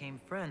that you became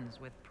friends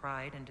with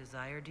pride and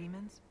desire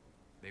demons?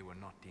 They were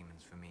not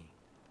demons for me.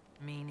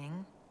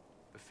 Meaning?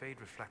 The Fade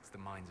reflects the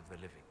minds of the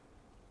living.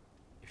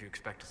 If you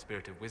expect a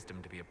spirit of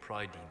wisdom to be a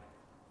pride demon,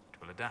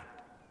 it will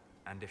adapt.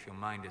 And if your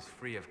mind is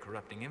free of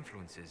corrupting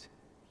influences,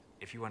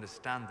 if you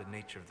understand the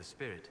nature of the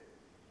spirit,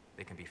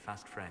 they can be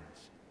fast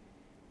friends.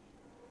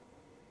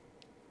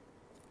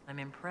 I'm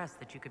impressed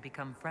that you could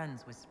become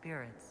friends with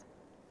spirits.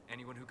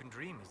 Anyone who can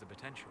dream has the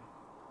potential.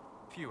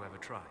 Few ever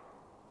try.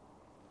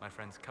 My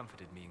friends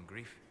comforted me in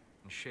grief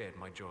and shared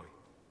my joy.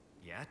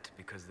 Yet,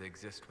 because they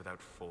exist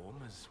without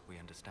form, as we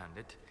understand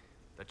it,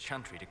 the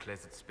Chantry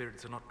declares that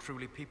spirits are not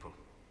truly people.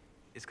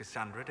 Is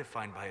Cassandra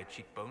defined by her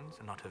cheekbones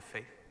and not her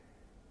faith?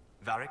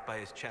 Varric by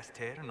his chest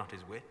hair and not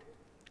his wit?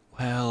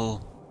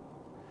 Well,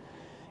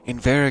 in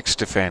Varric's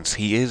defense,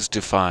 he is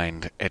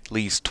defined at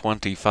least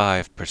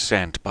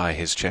 25% by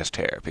his chest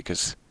hair,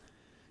 because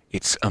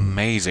it's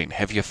amazing.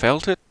 Have you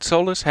felt it,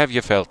 Solus? Have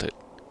you felt it?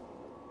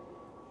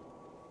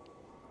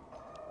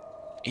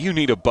 You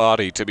need a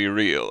body to be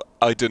real.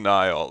 I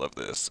deny all of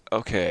this.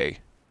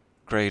 Okay.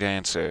 Great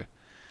answer.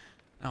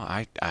 No,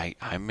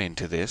 I'm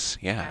into this,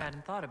 I yeah.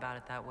 hadn't thought about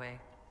it that way.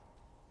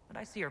 But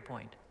I see your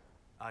point.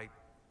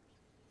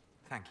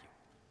 Thank you.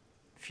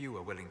 Few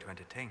are willing to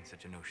entertain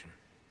such a notion.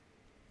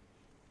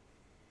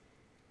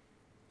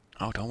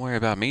 Oh, don't worry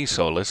about me,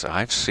 Solus.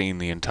 I've seen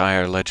the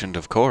entire Legend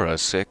of Korra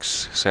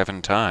 6,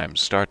 7 times,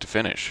 start to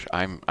finish.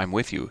 I'm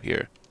with you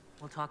here.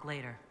 We'll talk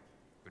later.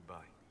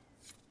 Goodbye.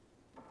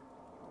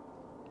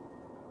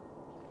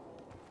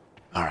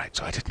 Alright,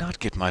 so I did not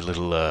get my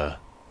little,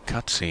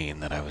 cutscene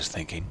that I was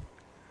thinking.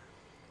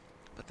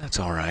 But that's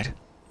alright.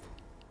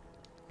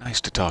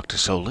 Nice to talk to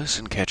Solus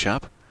and catch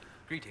up.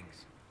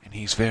 Greetings. And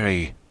he's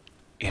very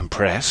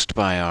impressed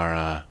by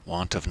our,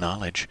 want of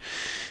knowledge.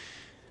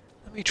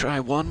 Let me try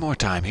one more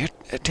time here.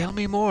 Tell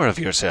me more of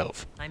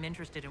yourself. I'm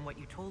interested in what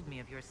you told me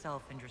of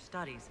yourself and your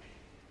studies.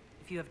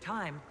 If you have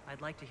time,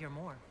 I'd like to hear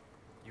more.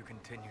 You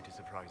continue to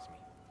surprise me.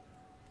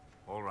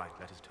 All right,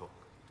 let us talk.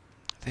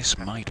 This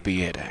might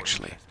be it,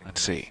 actually.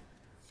 Let's see.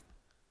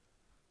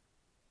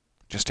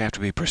 Just have to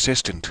be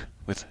persistent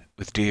with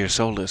dear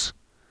Solus.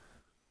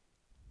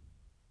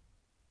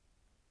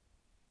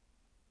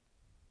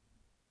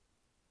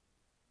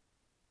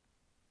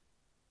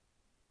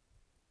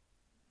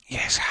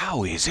 Yes,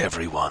 how is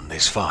everyone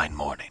this fine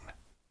morning?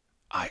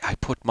 I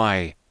put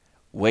my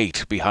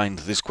weight behind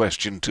this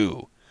question,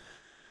 too.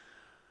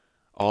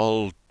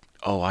 I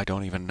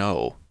don't even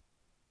know.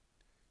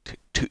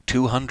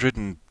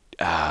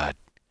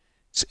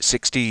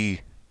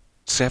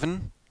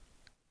 267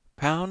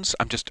 pounds?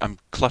 I'm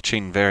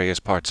clutching various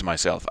parts of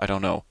myself. I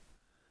don't know.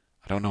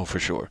 I don't know for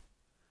sure.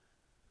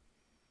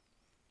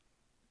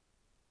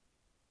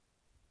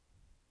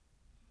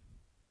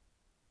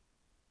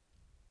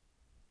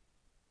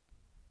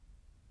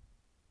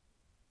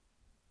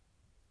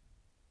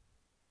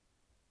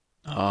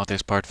 Oh,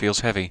 this part feels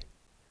heavy.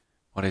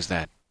 What is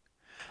that?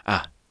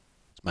 Ah,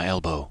 it's my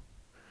elbow.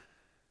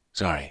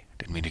 Sorry,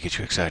 didn't mean to get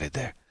you excited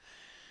there.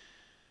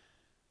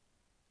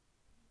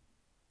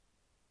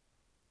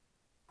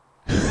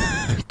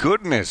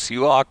 Goodness,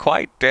 you are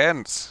quite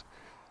dense.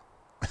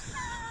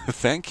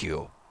 Thank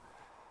you.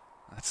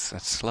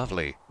 That's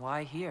lovely.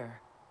 Why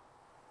here?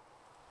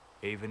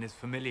 Haven is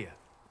familiar.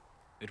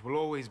 It will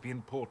always be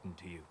important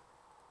to you.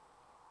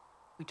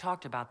 We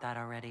talked about that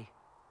already.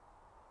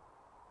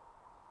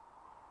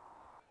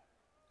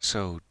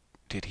 So,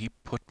 did he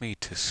put me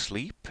to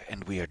sleep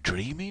and we are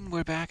dreaming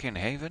we're back in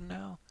Haven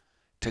now? I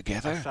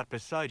Together? sat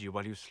beside you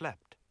while you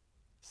slept,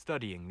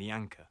 studying the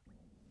anchor.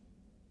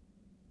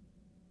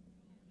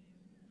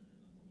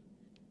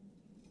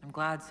 I'm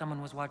glad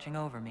someone was watching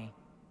over me.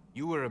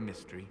 You were a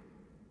mystery.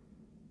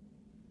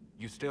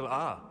 You still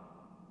are.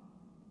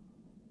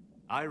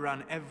 I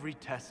ran every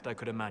test I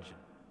could imagine.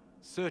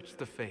 Searched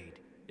the Fade,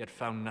 yet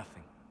found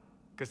nothing.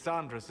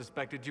 Cassandra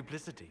suspected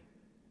duplicity.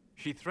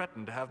 She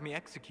threatened to have me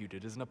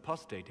executed as an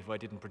apostate if I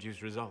didn't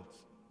produce results.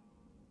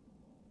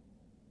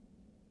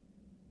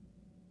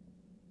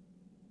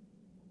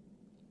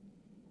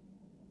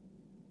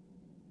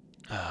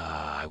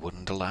 I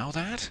wouldn't allow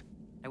that.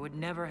 I would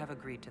never have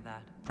agreed to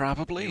that.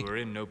 Probably. You were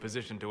in no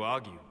position to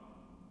argue.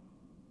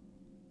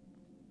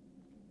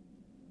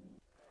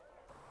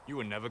 You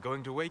were never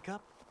going to wake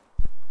up?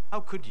 How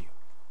could you?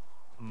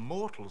 A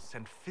mortal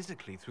sent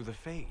physically through the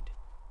Fade.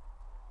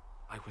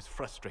 I was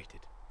frustrated,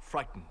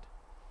 frightened.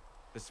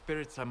 The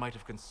spirits I might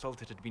have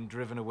consulted had been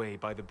driven away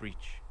by the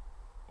breach.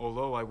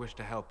 Although I wished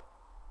to help,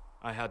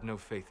 I had no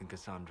faith in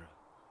Cassandra,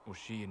 or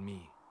she in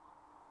me.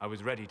 I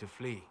was ready to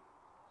flee.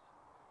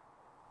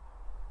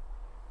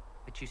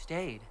 But you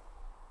stayed.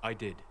 I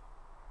did.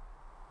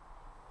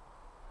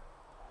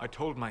 I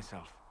told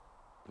myself,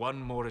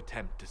 one more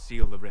attempt to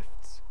seal the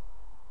rifts.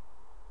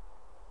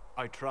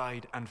 I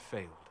tried and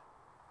failed.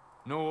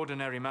 No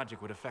ordinary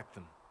magic would affect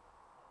them.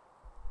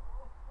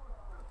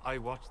 I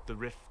watched the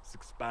rifts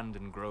expand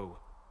and grow,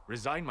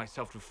 resigned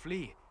myself to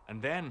flee,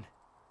 and then...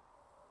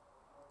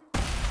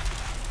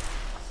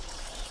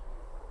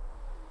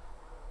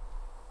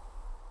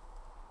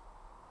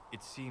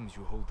 It seems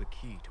you hold the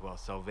key to our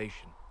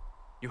salvation.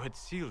 You had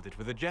sealed it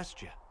with a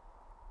gesture.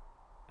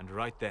 And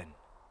right then,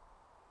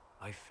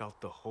 I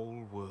felt the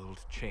whole world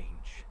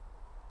change.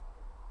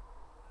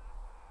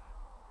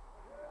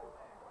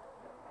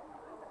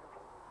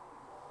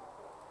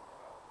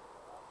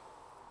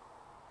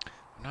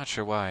 I'm not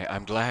sure why.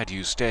 I'm glad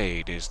you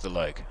stayed is the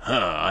like,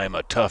 I'm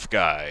a tough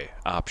guy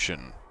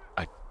option.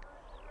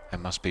 I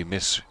must be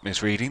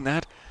misreading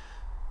that.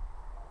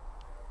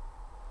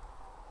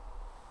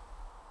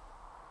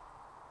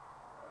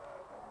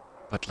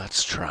 But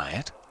let's try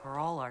it. For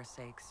all our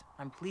sakes,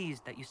 I'm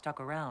pleased that you stuck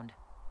around.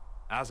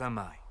 As am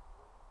I.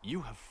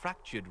 You have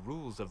fractured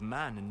rules of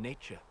man and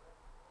nature,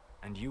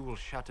 and you will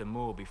shatter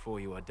more before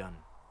you are done.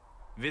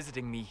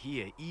 Visiting me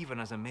here, even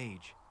as a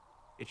mage,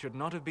 it should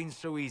not have been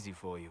so easy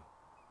for you.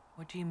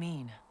 What do you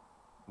mean?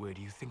 Where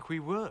do you think we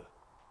were?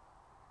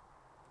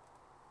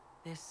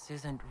 This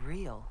isn't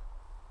real.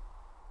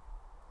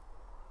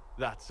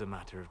 That's a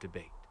matter of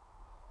debate.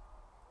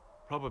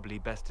 Probably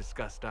best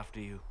discussed after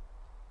you...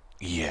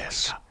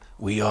 Yes,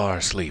 we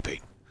are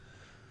sleeping.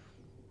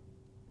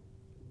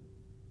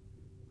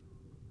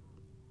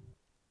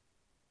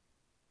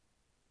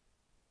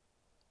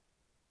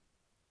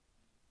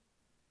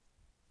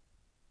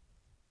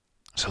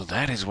 So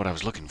that is what I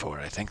was looking for.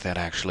 I think that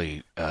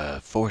actually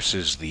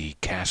forces the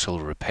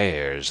castle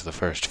repairs, the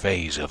first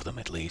phase of them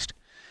at least,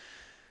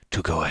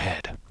 to go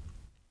ahead.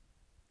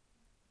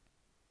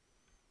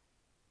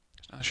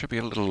 So there should be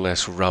a little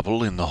less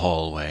rubble in the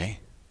hallway.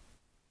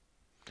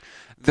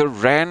 The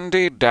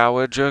Randy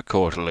Dowager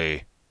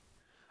Quarterly.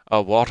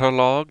 A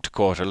waterlogged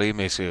quarterly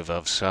missive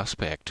of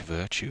suspect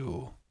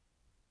virtue.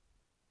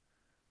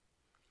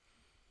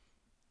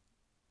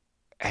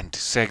 And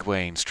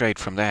segueing straight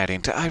from that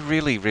into, I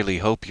really, really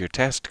hope your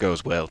test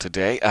goes well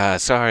today.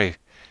 Sorry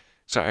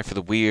for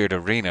the weird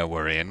arena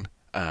we're in.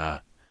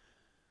 But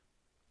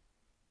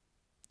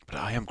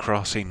I am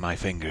crossing my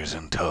fingers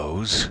and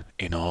toes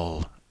in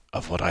all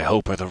of what I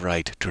hope are the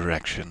right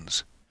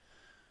directions.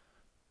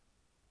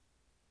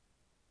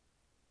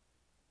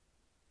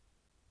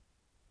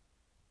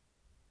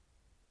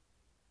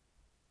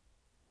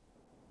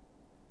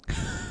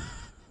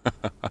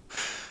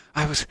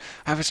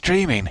 I was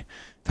dreaming.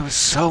 There was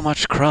so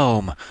much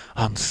chrome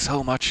on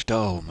so much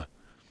dome.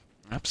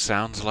 That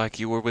sounds like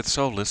you were with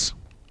Solus.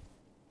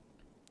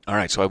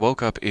 Alright, so I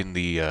woke up in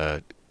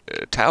the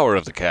tower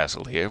of the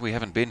castle here. We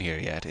haven't been here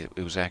yet. It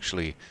was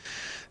actually...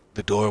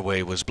 The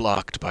doorway was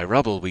blocked by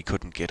rubble. We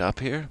couldn't get up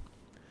here.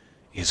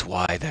 Is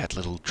why that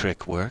little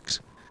trick works.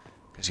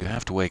 Because you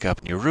have to wake up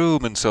in your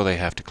room, and so they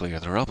have to clear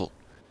the rubble.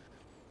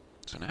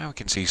 So now we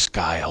can see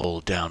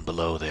Skyhold down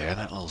below there.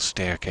 That little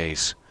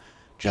staircase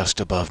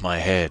just above my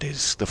head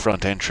is the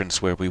front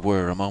entrance where we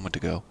were a moment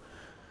ago.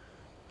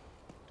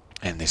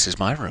 And this is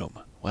my room.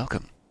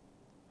 Welcome.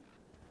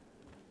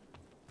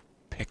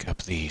 Pick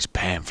up these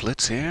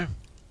pamphlets here.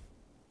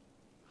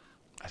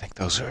 I think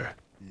those are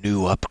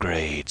new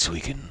upgrades we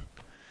can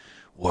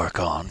work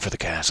on for the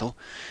castle.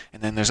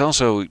 And then there's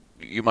also,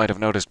 you might have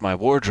noticed my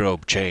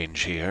wardrobe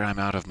change here. I'm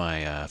out of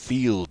my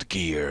field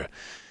gear.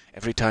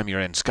 Every time you're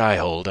in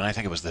Skyhold, and I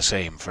think it was the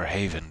same for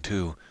Haven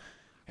too,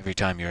 every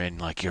time you're in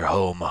like your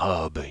home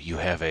hub, you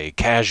have a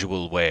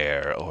casual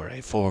wear or a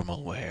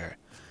formal wear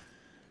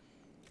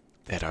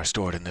that are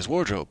stored in this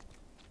wardrobe.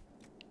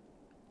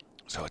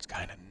 So it's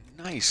kind of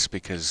nice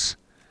because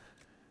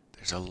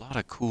there's a lot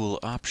of cool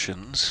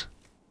options.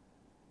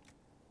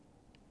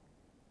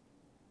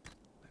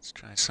 Let's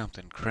try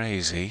something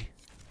crazy.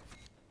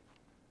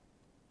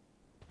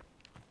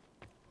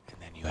 And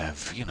then you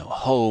have, you know,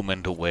 home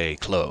and away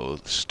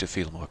clothes to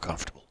feel more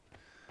comfortable.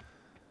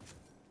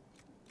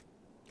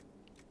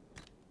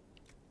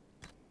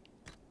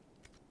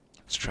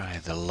 Let's try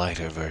the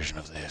lighter version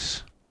of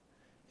this.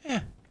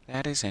 Yeah,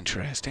 that is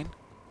interesting.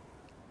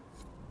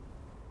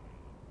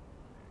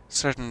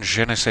 Certain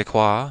je ne sais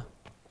quoi.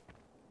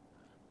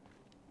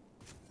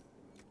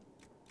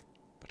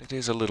 But it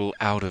is a little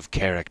out of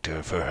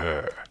character for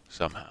her,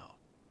 somehow.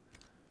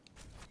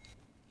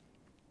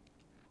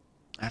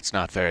 That's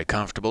not very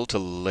comfortable to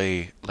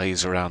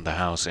laze around the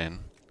house in.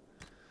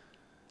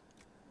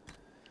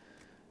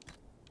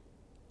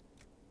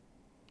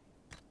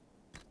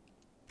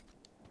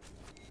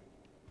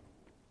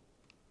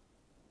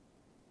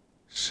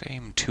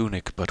 same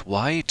tunic but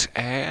white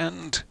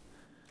and...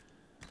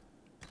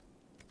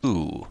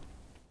 Ooh.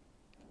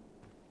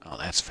 Oh,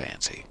 that's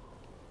fancy.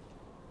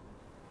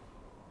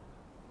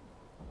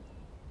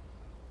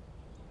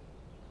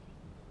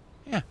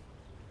 Yeah,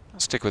 I'll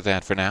stick with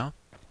that for now.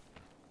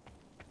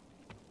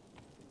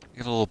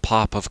 Get a little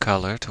pop of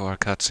color to our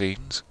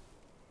cutscenes.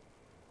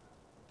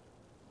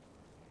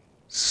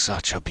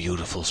 Such a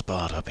beautiful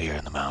spot up here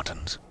in the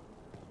mountains.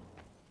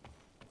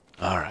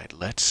 Alright,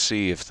 let's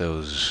see if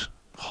those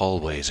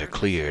hallways are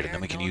cleared, and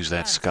then we can use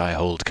that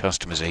Skyhold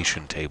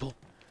customization table.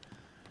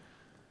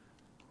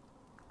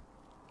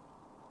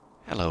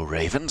 Hello,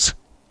 ravens.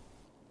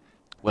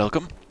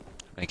 Welcome.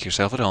 Make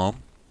yourself at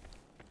home.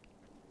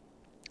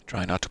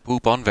 Try not to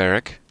poop on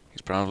Varric.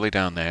 He's probably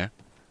down there.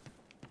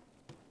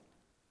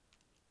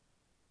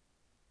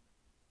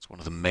 It's one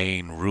of the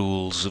main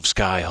rules of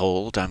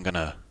Skyhold. I'm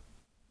gonna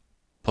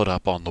put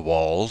up on the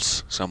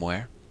walls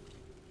somewhere.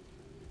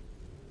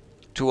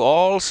 To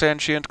all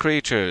sentient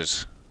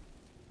creatures,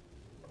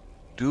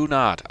 do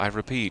not, I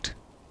repeat,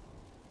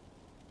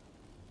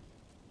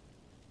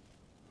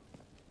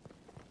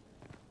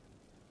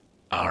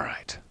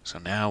 alright, so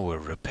now we're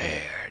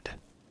repaired.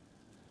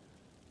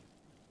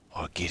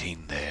 Or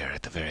getting there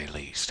at the very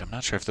least. I'm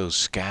not sure if those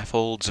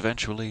scaffolds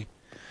eventually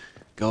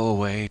go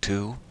away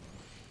too.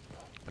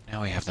 But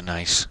now we have the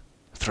nice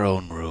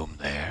throne room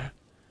there.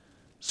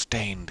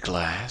 Stained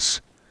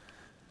glass.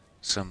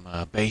 Some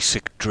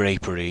basic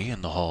drapery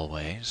in the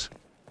hallways.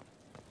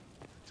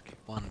 Let's get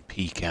one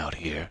peek out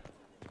here.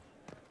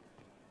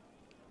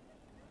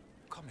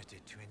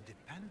 Committed to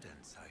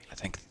independence, I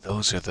think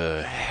those are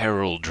the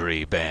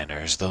heraldry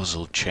banners. Those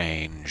will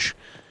change.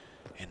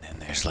 And then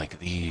there's like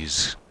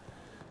these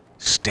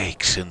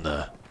stakes in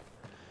the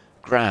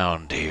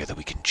ground here that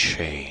we can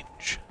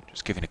change.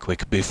 Just giving a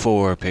quick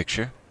before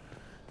picture.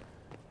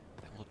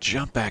 Then we'll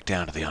jump back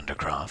down to the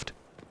Undercroft.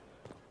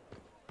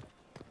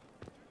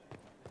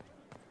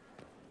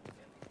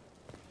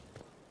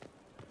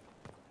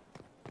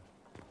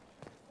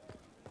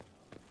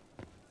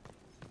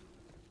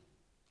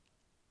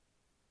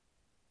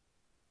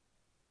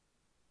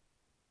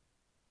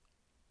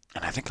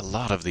 And I think a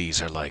lot of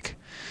these are like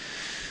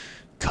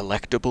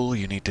collectible.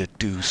 You need to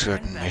do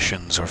certain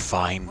missions or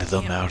find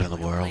them out in the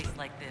world.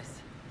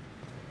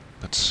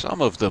 But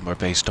some of them are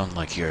based on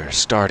like your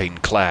starting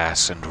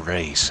class and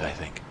race, I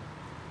think.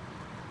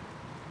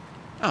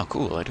 Oh,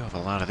 cool. I do have a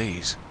lot of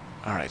these.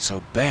 Alright,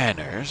 so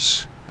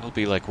banners. That'll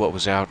be like what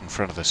was out in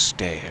front of the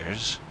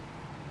stairs.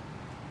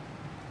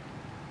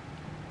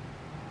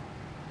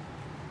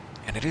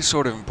 And it is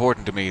sort of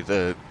important to me,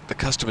 the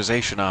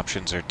customization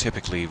options are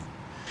typically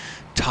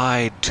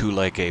tied to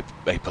like a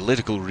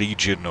political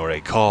region or a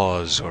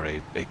cause or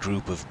a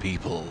group of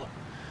people.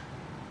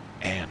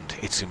 And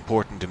it's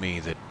important to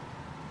me that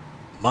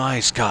my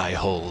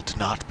Skyhold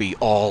not be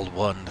all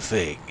one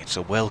thing. It's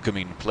a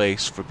welcoming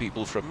place for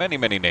people from many,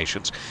 many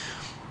nations.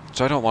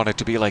 So I don't want it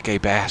to be like a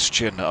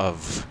bastion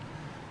of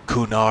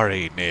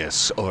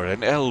Kunari-ness or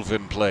an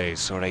elven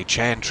place or a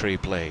chantry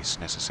place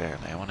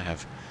necessarily. I want to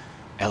have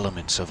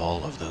elements of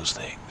all of those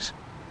things.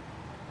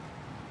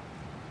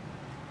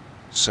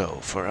 So,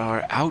 for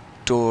our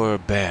outdoor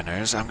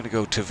banners, I'm going to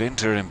go to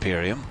Winter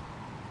Imperium.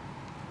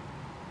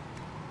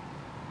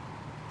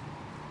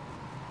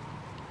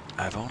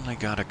 I've only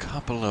got a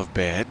couple of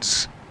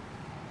beds.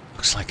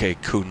 Looks like a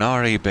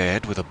Kunari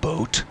bed with a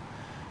boat.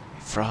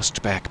 A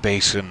Frostback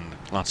Basin,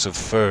 lots of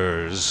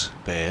furs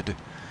bed.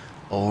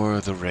 Or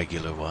the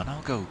regular one.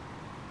 I'll go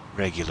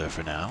regular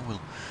for now.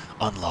 We'll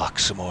unlock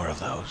some more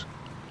of those.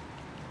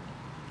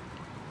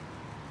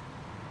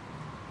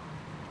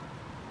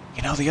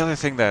 You know, the other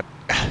thing that...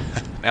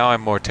 now I'm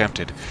more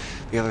tempted.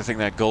 The other thing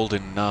that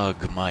Golden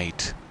Nug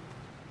might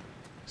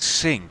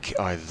sink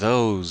are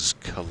those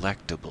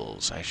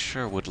collectibles. I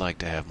sure would like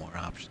to have more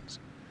options.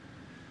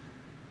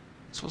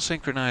 This will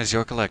synchronize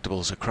your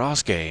collectibles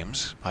across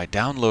games by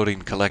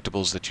downloading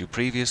collectibles that you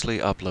previously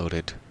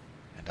uploaded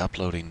and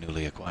uploading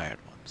newly acquired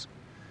ones.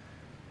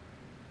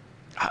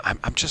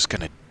 I'm just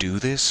gonna do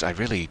this. I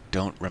really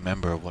don't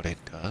remember what it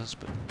does,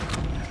 but...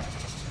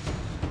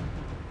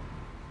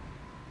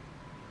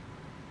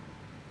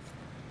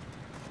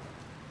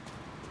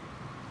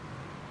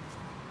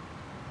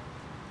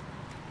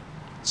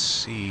 let's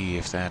see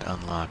if that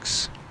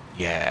unlocks...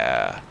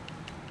 yeah.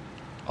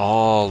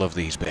 All of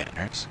these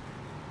banners.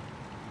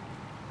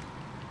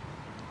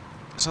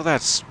 So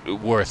that's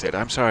worth it.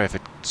 I'm sorry if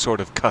it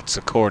sort of cuts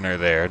a corner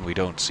there and we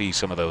don't see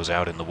some of those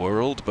out in the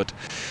world, but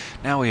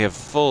now we have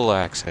full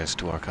access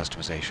to our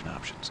customization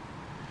options.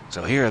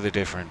 So here are the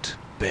different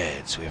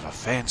beds. We have a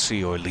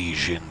fancy or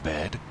Legion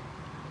bed.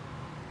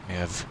 We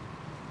have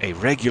a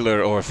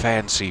regular or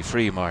fancy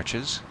free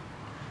marches.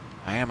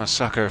 I am a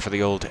sucker for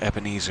the old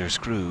Ebenezer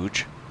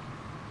Scrooge.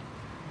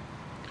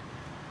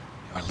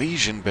 Our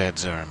Legion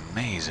beds are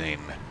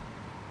amazing.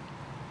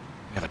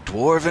 We have a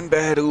dwarven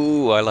bed.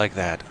 Ooh, I like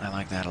that. I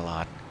like that a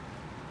lot.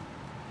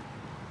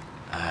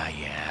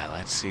 Yeah,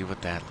 let's see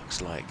what that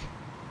looks like.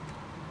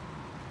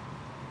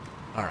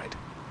 Alright.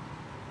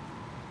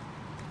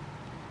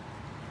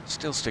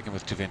 Still sticking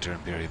with Tevinter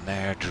Imperium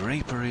there.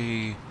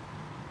 Drapery.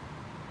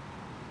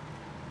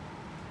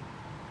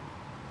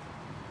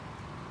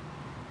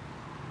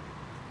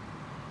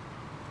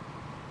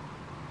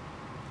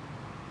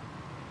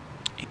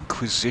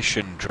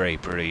 Inquisition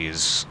drapery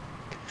is...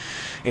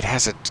 It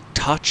has a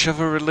touch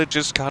of a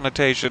religious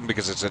connotation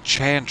because it's a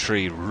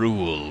chantry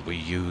rule we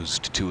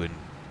used to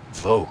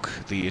invoke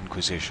the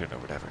Inquisition or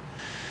whatever.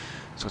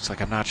 So it's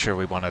like, I'm not sure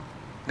we want to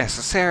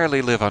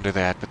necessarily live under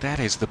that, but that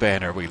is the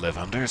banner we live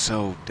under,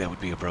 so that would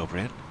be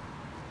appropriate.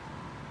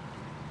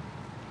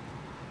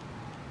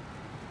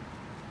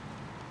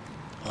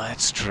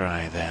 Let's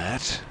try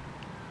that.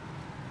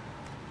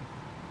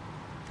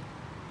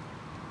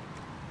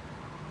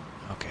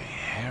 Okay,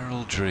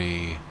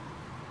 heraldry.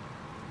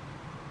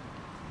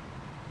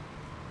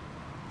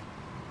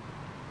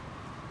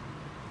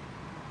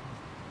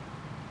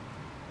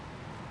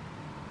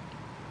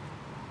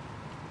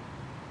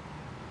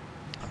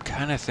 I'm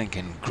kind of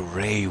thinking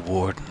Grey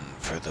Warden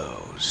for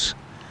those.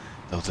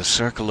 Though the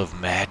Circle of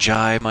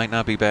Magi might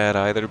not be bad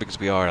either, because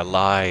we are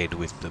allied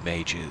with the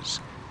mages.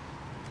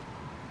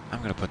 I'm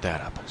going to put that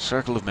up.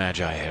 Circle of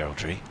Magi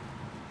heraldry.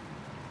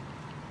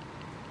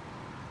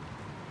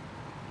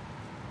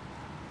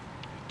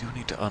 I do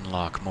need to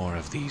unlock more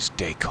of these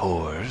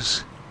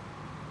decors.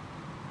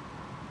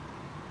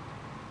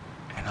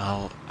 And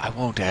I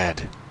won't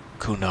add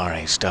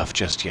Kunare stuff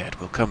just yet.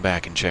 We'll come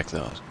back and check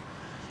those.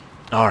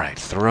 Alright,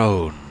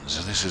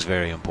 thrones. This is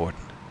very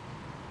important.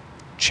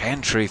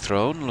 Chantry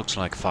throne looks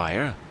like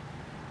fire.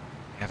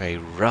 Have a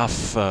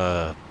rough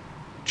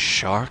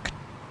shark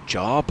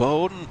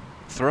jawbone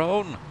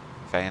throne.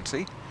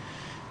 Fancy.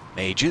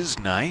 Mages,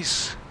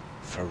 nice.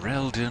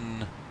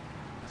 Ferelden.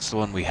 That's the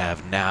one we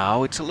have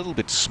now. It's a little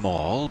bit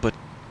small, but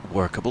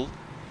workable.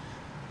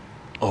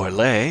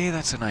 Orlais,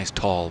 that's a nice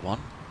tall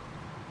one.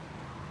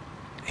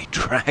 A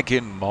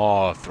dragon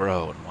maw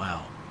throne.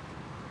 Wow.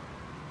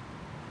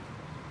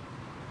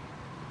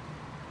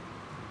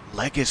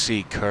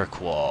 Legacy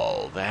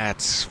Kirkwall.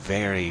 That's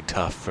very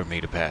tough for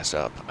me to pass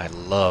up. I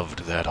loved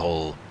that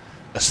whole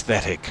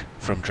aesthetic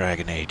from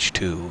Dragon Age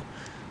 2.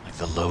 Like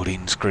the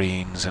loading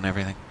screens and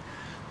everything.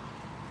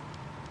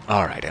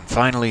 Alright, and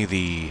finally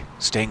the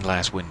stained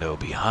glass window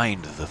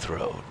behind the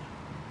throne.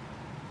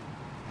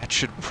 That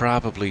should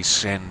probably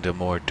send a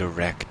more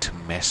direct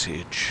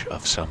message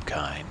of some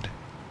kind.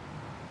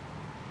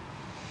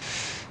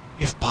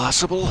 If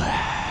possible.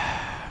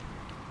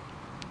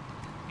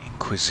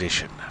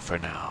 Inquisition for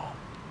now.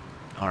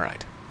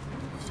 Alright.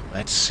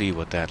 Let's see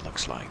what that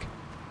looks like.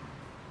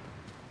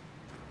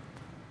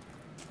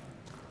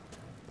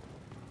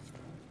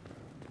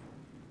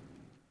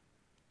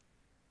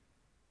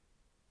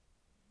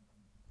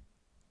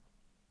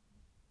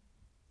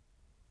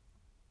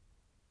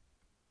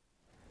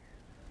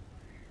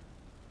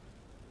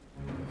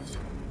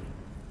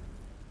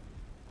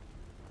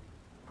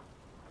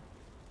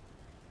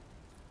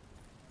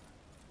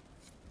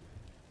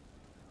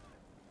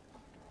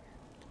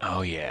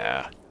 Oh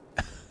yeah.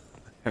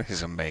 That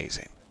is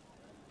amazing.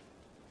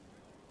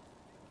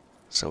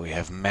 So we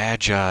have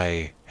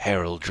Magi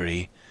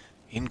heraldry,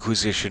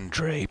 Inquisition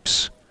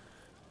drapes,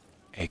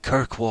 a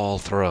Kirkwall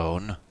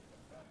throne,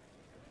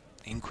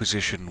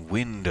 Inquisition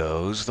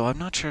windows, though I'm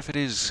not sure if it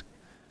is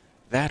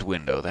that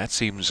window. That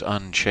seems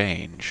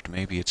unchanged.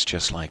 Maybe it's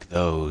just like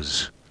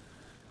those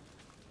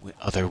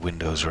other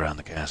windows around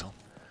the castle.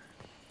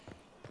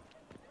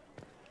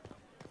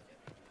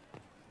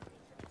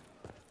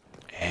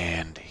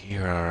 And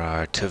here are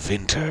our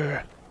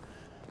Tevinter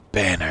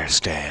banner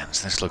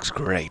stands. This looks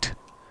great.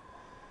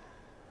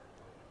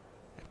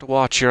 You have to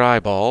watch your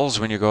eyeballs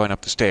when you're going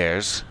up the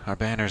stairs. Our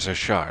banners are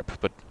sharp,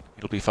 but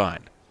it'll be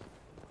fine.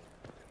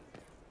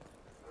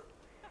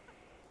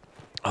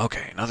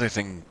 Okay, another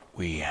thing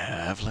we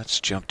have.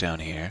 Let's jump down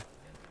here.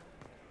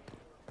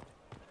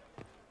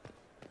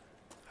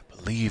 I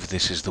believe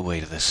this is the way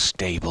to the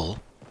stable.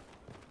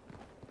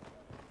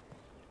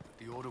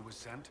 The order was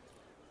sent?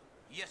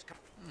 Yes,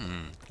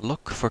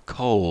 Look for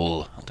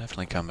coal. I'll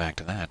definitely come back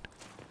to that.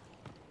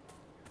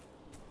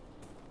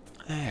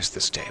 There's the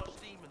stable.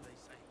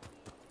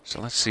 So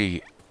let's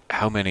see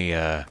how many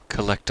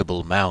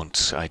collectible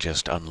mounts I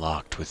just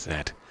unlocked with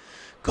that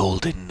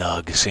golden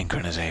nug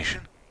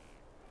synchronization.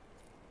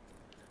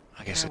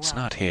 I guess it's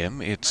not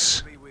him,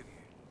 it's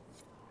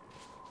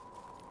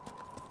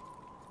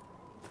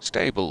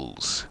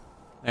stables.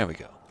 There we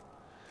go.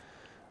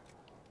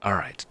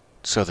 Alright.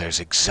 So there's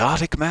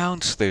exotic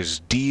mounts, there's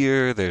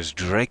deer, there's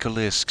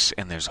dracolisks,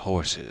 and there's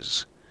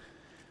horses.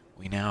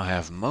 We now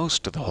have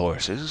most of the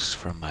horses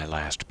from my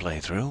last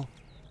playthrough.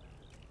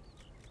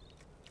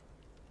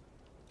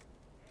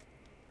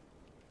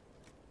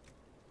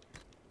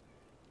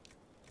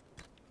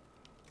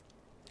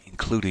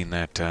 Including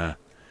that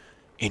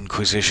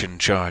Inquisition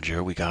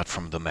charger we got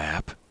from the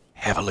map.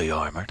 Heavily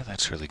armored,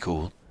 that's really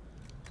cool.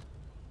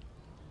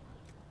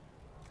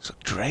 So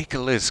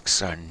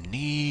dracolisks are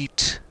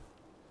neat.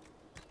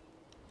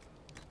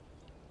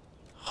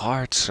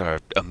 Hearts are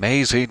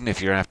amazing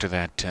if you're after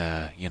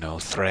that, you know,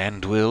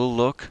 Thranduil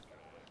look.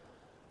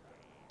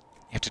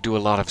 Yeah, Get to do a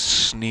lot of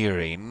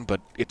sneering, but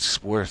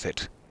it's worth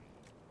it.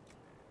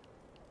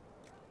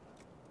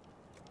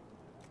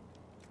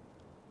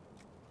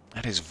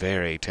 That is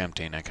very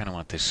tempting. I kind of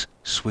want this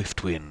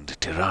Swiftwind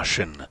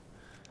Tirashin.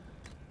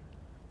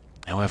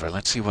 However,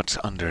 let's see what's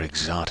under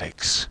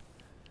exotics.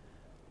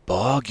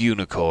 Bog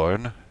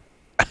Unicorn.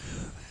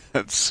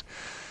 That's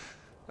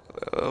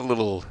a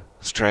little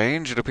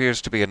strange. It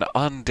appears to be an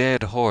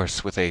undead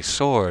horse with a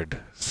sword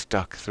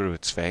stuck through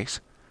its face.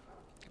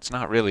 It's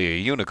not really a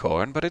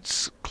unicorn, but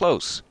it's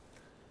close.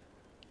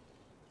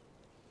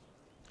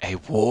 A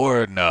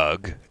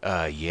Warnug.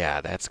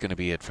 Yeah, that's going to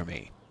be it for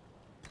me.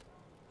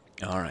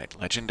 Alright,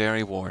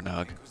 legendary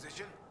Warnug.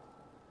 Inquisition?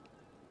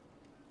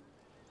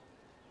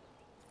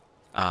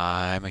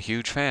 I'm a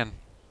huge fan.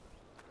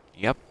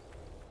 Yep.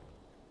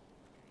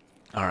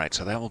 Alright,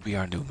 so that will be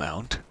our new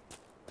mount.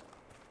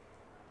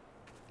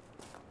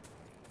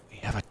 We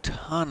have a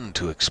ton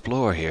to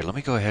explore here. Let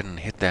me go ahead and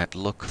hit that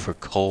look for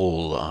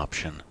coal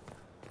option.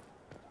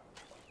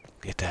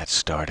 Get that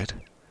started.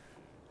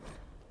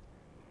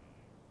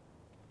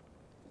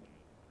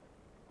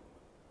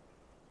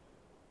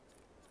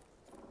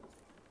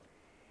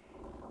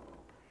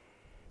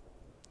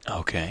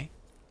 Okay.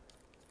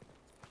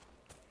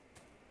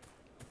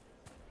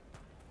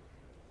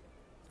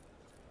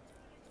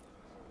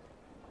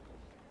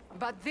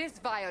 But this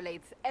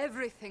violates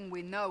everything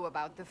we know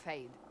about the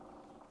Fade.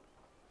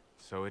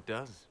 So it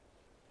does.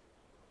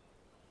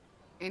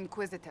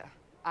 Inquisitor,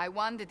 I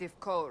wondered if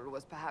Cole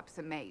was perhaps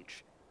a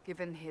mage,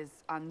 given his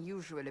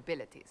unusual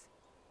abilities.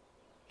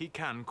 He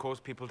can cause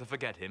people to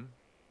forget him,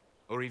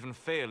 or even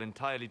fail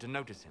entirely to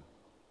notice him.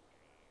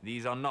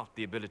 These are not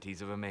the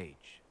abilities of a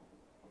mage.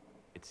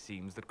 It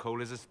seems that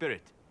Cole is a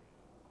spirit.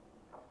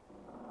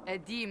 A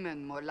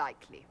demon, more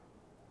likely.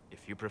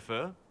 If you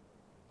prefer,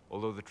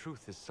 although the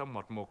truth is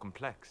somewhat more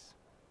complex.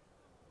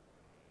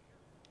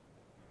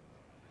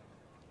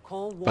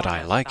 Cole warned But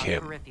I us like about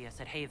him.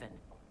 Corypheus at Haven.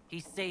 He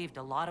saved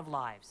a lot of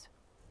lives.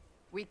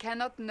 We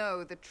cannot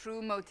know the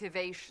true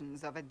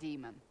motivations of a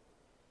demon.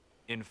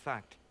 In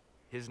fact,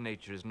 his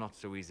nature is not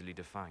so easily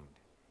defined.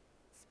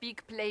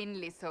 Speak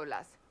plainly,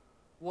 Solas.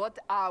 What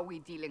are we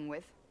dealing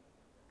with?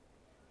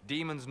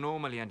 Demons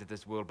normally enter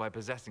this world by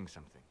possessing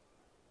something.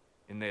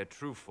 In their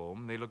true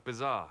form, they look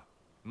bizarre,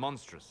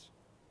 monstrous.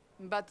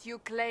 But you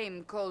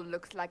claim Cole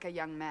looks like a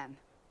young man.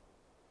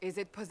 Is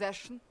it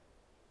possession?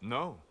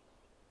 No.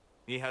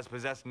 He has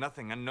possessed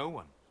nothing and no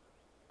one.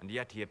 And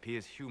yet he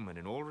appears human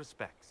in all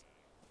respects.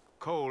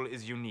 Cole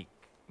is unique,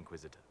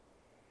 Inquisitor.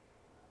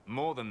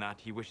 More than that,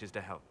 he wishes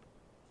to help.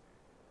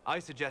 I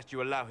suggest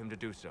you allow him to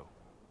do so.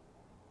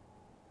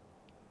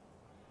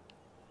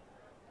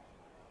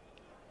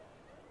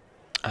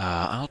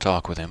 I'll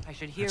talk with him. I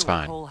should hear That's what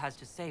fine. Cole has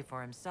to say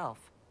for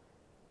himself.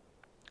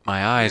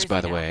 My eyes, Where is by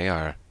he the now? way,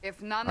 are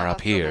If none Or of up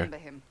us here. remember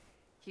him,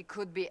 he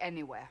could be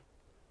anywhere.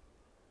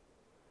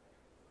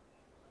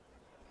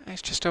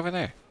 it's just over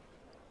there.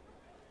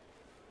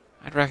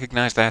 I'd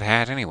recognize that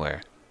hat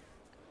anywhere.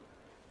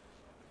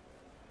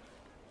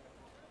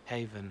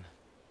 Haven.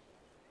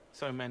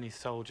 So many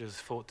soldiers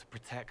fought to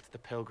protect the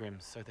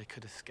pilgrims so they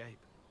could escape.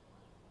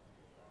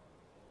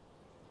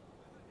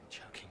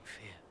 Choking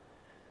fear.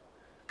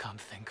 Can't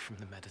think from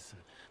the medicine,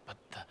 but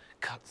the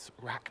cuts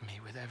rack me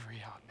with every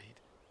heartbeat.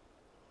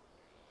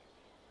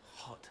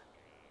 Hot,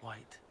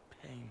 white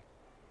pain.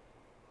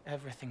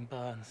 Everything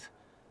burns.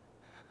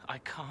 I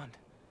can't.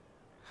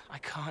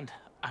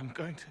 I'm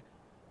going to...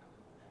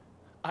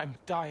 I'm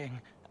dying.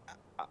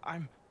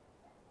 I'm...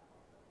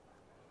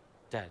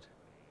 dead.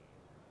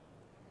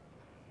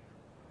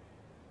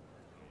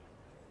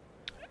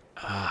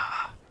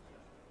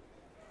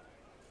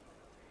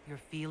 You're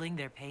feeling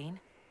their pain?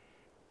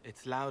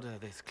 It's louder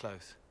this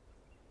close,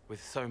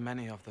 with so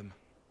many of them.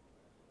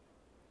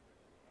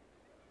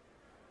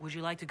 Would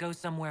you like to go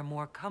somewhere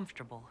more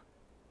comfortable?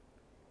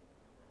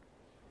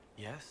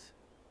 Yes,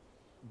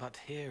 but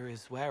here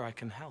is where I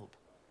can help.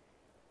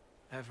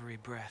 Every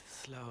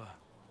breath slower,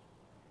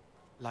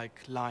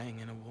 like lying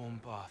in a warm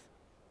bath,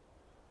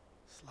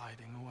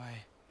 sliding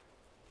away.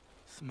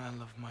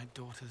 Smell of my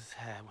daughter's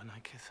hair when I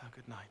kiss her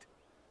goodnight.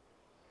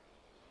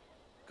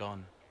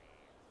 Gone.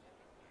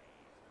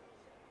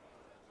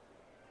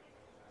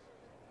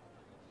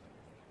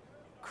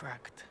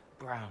 Cracked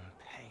brown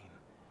pain,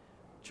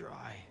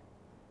 dry,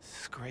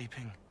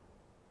 scraping,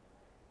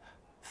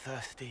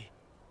 thirsty.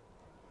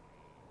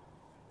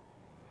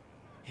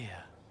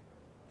 Here.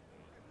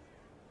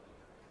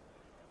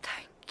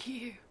 Thank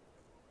you.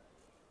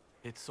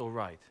 It's all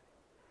right.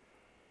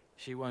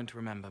 She won't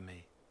remember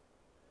me.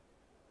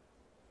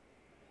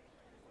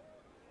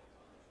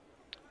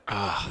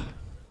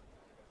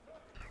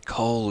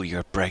 Cole,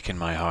 you're breaking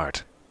my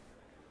heart.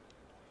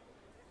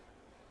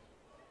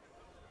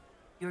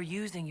 You're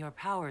using your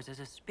powers as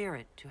a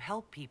spirit to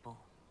help people.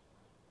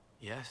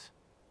 Yes?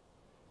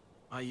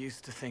 I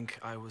used to think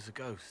I was a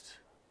ghost.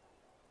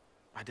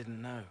 I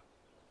didn't know.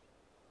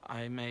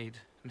 I made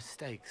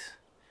mistakes,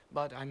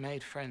 but I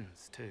made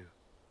friends too.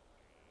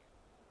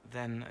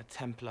 Then a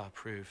Templar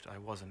proved I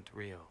wasn't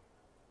real.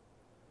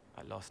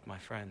 I lost my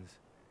friends.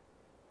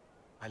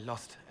 I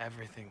lost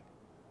everything.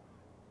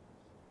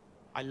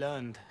 I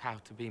learned how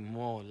to be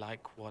more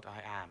like what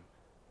I am.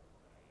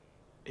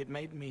 It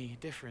made me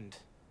different,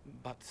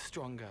 but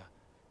stronger.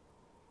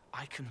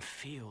 I can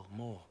feel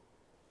more.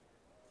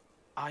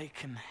 I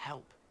can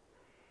help.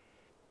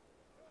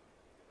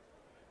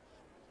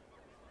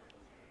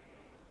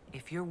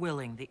 If you're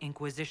willing, the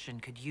Inquisition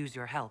could use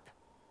your help.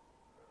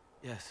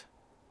 Yes,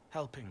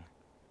 helping.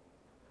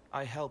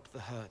 I help the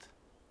hurt,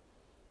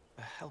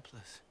 the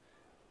helpless.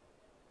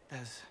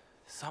 There's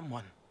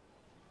someone.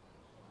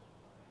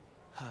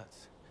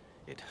 Hurts.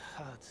 It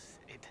hurts.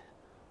 It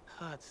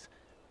hurts.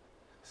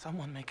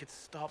 Someone make it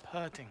stop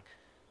hurting.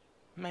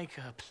 Make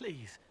her,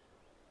 please.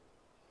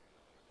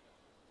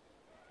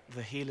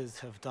 The healers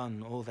have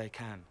done all they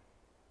can.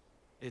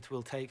 It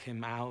will take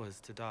him hours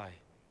to die.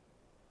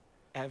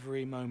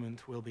 Every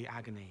moment will be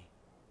agony.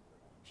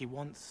 He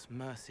wants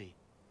mercy.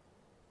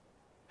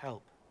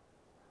 Help.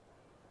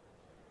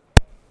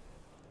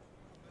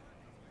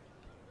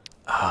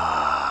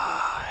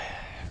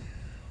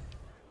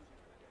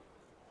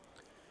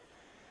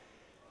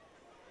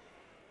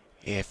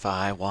 If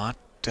I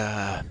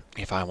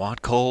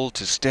want Cole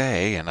to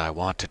stay and I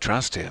want to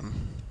trust him,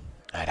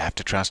 I'd have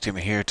to trust him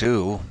here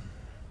too.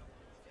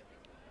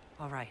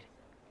 All right.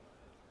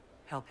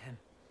 Help him.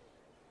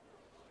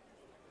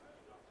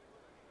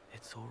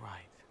 It's all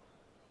right.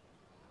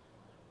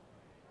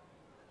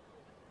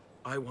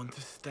 I want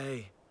to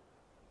stay.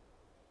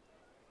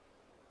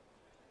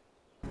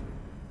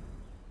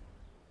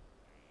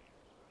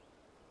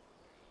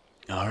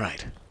 All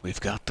right, we've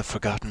got the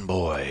forgotten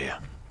boy.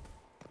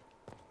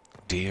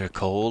 Dear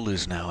Cole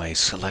is now a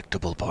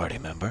selectable party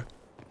member.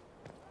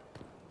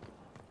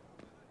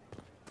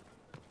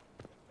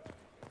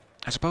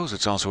 I suppose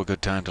it's also a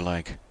good time to,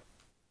 like,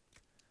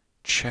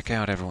 check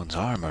out everyone's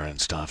armor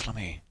and stuff. Let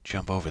me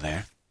jump over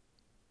there.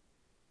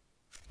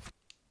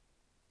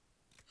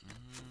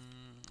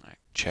 I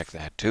check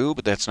that too,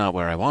 but that's not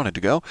where I wanted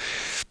to go.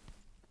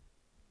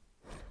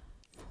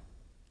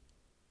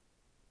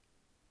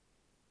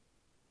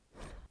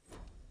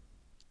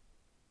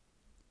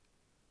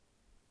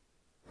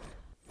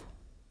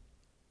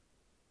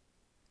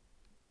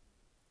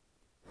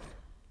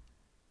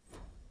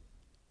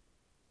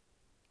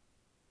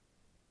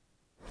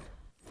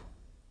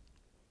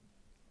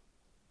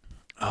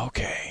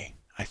 Okay,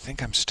 I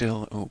think I'm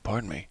still... Oh,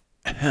 pardon me.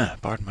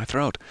 Pardon my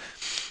throat.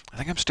 I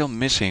think I'm still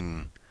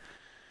missing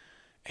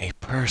a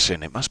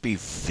person. It must be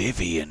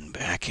Vivian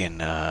back in,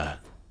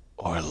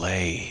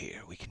 Orlais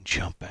here. We can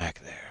jump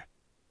back there.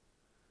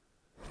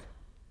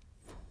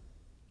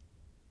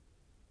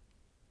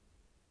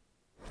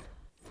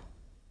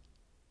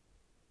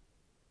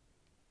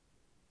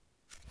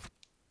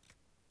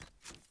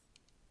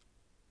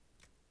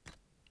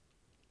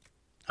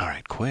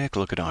 Alright, quick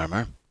look at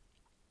armor.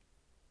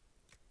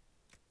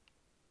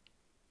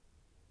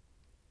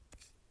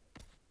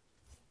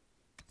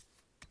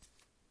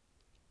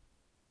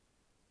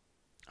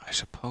 I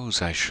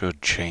suppose I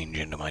should change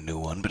into my new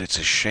one, but it's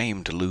a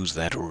shame to lose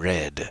that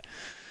red. Let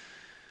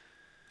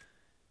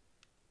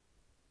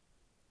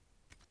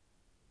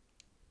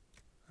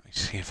me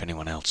see if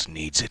anyone else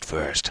needs it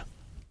first.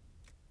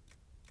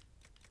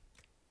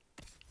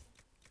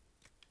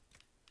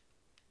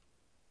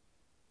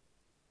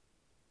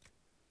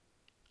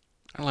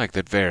 I like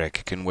that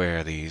Varric can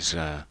wear these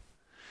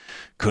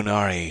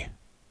Kunari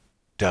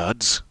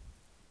duds.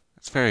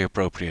 It's very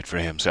appropriate for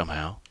him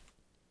somehow.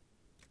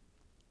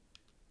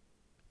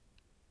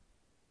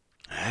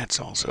 That's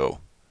also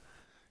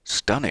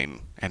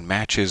stunning and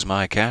matches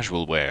my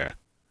casual wear.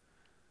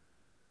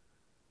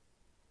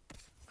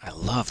 I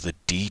love the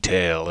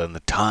detail and the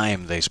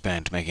time they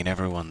spent making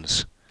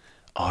everyone's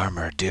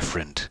armor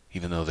different.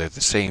 Even though they're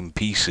the same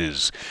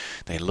pieces,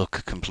 they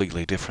look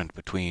completely different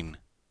between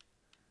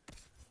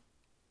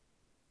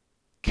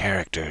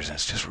characters.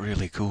 It's just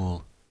really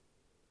cool.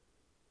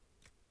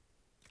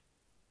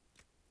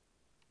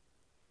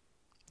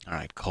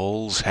 Alright,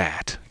 Cole's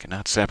hat. I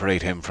cannot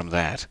separate him from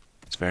that.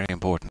 It's very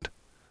important.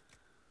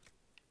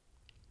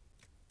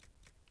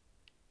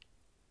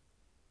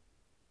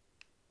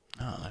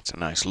 Oh, that's a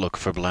nice look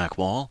for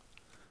Blackwall.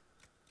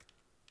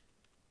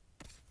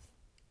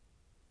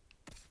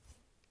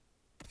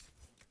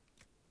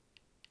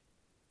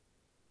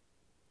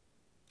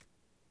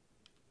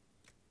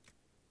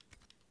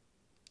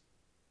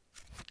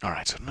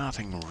 Alright, so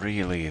nothing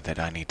really that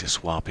I need to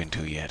swap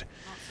into yet.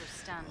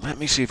 Let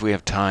me see if we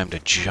have time to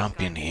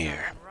jump in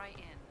here.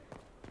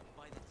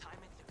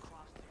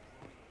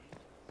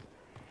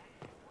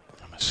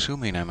 I'm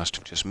assuming I must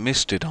have just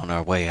missed it on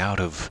our way out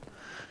of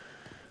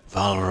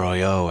Val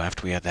Royeaux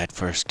after we had that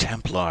first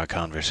Templar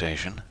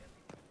conversation.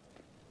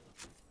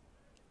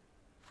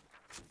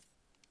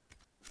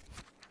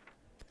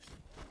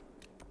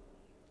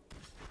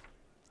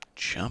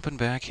 Jumping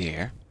back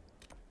here.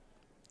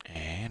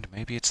 And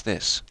maybe it's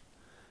this.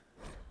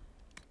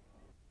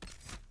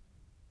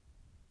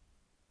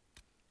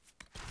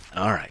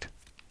 Alright.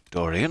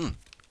 Dorian.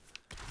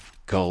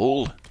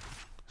 Cole.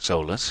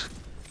 Solus.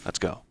 Let's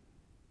go.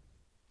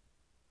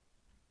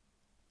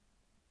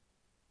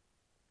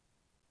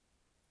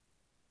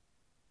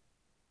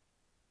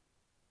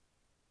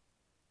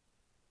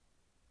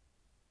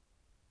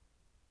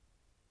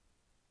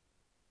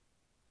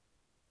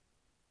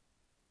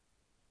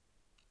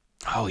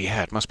 Oh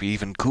yeah, it must be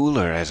even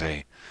cooler as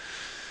a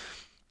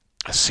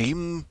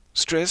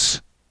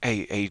seamstress,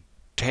 a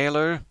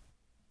tailor.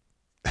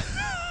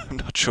 I'm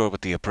not sure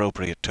what the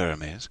appropriate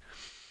term is.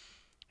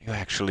 You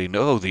actually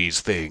know these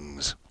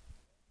things.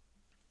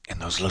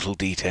 And those little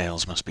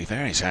details must be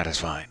very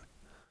satisfying.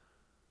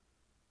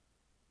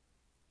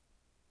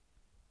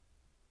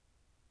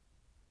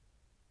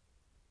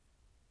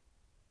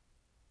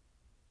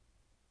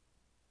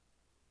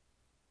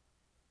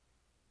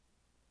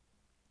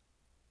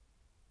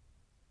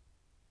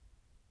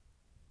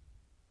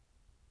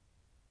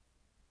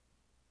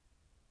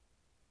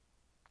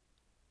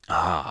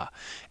 Ah,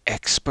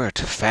 expert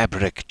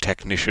fabric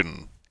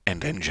technician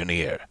and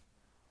engineer.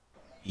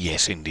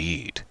 Yes,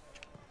 indeed.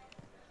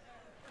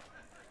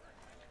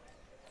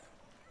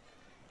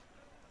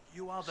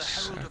 You are the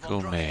Herald of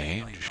Circle Andraste,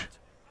 mage. Lieutenant.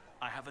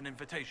 I have an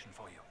invitation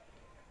for you.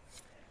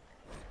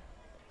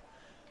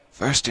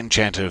 First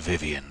Enchanter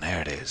Vivian,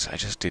 there it is. I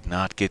just did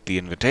not get the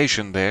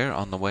invitation there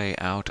on the way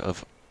out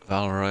of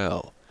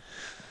Valroyal.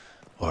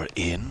 Or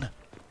in.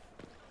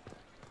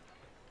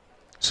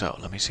 So,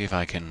 let me see if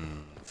I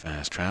can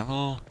fast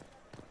travel.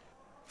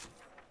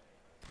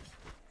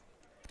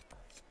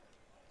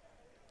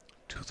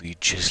 To the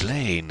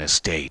Gislaine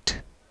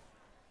estate.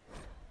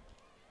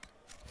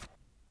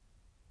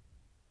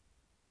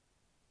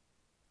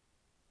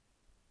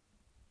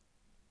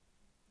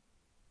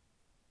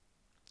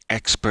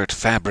 Expert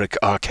fabric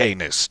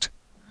arcanist.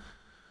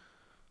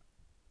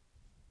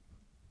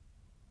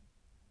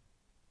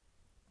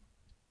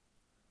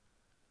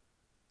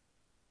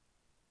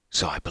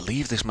 So I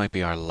believe this might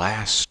be our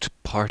last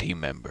party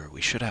member.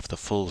 We should have the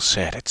full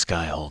set at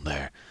Skyhold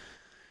there.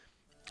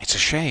 It's a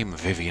shame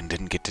Vivian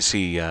didn't get to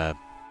see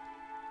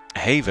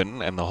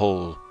Haven and the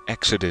whole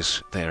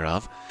exodus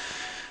thereof.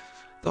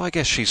 Though I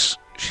guess she's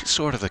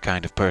sort of the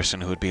kind of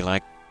person who would be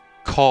like,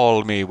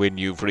 call me when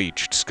you've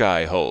reached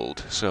Skyhold.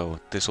 So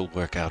this'll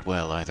work out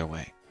well either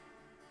way.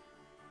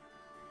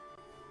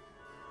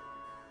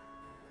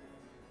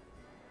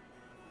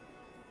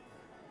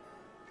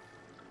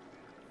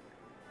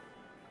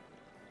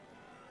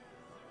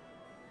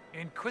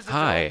 Inquisitor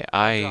Hi,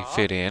 I Adar?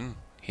 fit in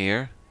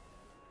here.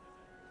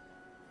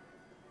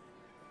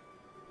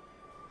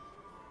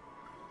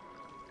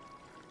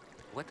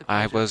 What a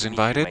I pleasure was to meet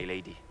invited. you, my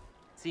lady.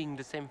 Seeing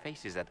the same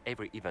faces at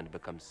every event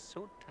becomes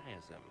so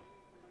tiresome.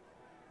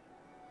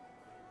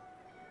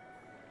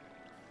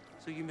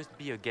 So you must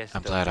be a guest.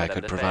 I'm of glad I Madame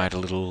could de provide a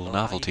Fer. little Or are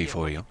novelty here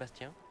for you.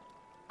 Bastien?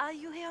 Are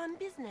you here on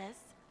business?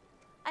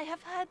 I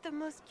have heard the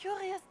most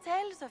curious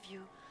tales of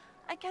you.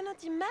 I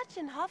cannot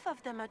imagine half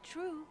of them are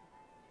true.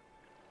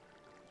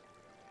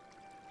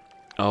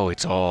 Oh,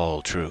 it's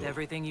all true.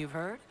 Everything you've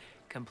heard?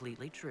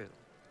 Completely true.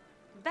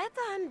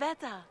 Better and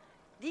better.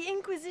 The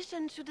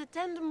Inquisition should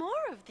attend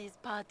more of these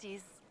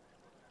parties.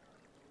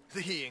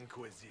 The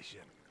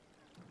Inquisition.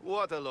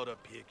 What a lot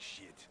of pig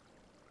shit.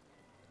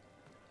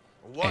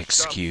 Washed up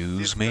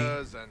Excuse me?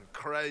 sisters and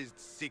crazed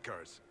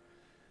seekers.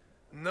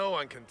 No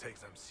one can take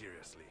them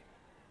seriously.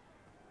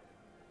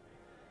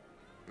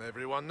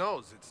 Everyone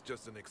knows it's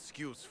just an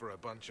excuse for a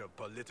bunch of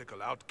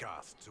political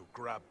outcasts to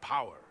grab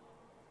power.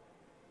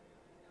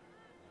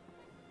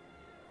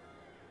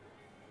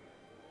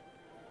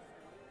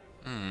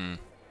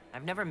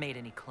 I've never made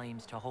any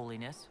claims to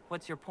holiness.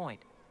 What's your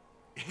point?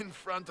 In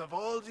front of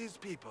all these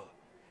people,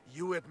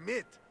 you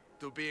admit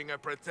to being a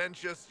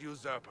pretentious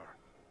usurper.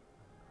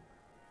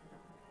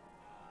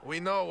 We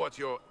know what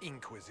your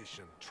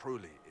Inquisition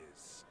truly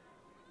is.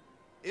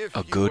 If A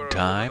you good were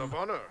time? a woman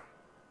of honor,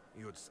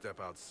 you'd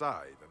step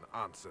outside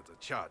and answer the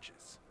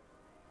charges.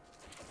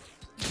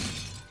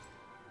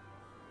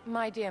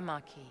 My dear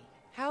Marquis,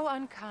 how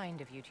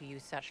unkind of you to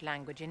use such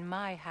language in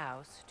my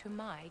house to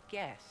my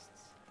guests.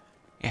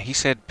 Yeah, he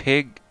said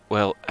pig.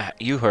 Well,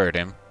 you heard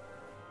him.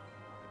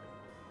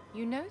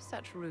 You know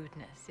such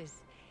rudeness is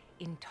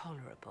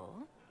intolerable.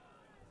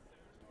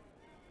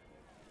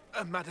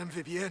 Madame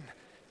Vivienne,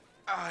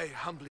 I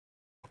humbly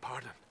beg your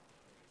pardon.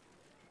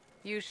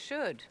 You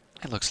should.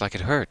 It looks like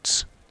it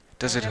hurts.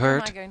 Does it Whatever am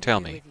hurt? I going to Tell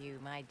do me. with you,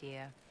 my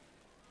dear?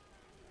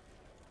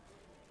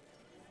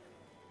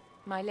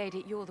 My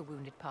lady, you're the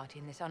wounded party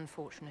in this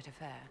unfortunate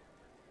affair.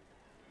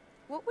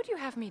 What would you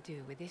have me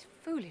do with this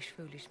foolish,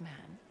 foolish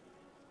man?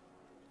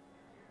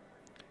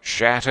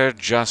 Shatter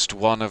just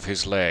one of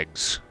his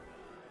legs.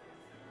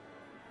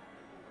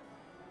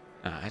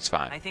 Ah, it's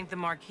fine. I think the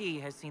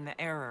Marquis has seen the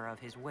error of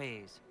his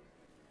ways.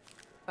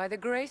 By the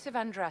grace of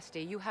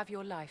Andraste, you have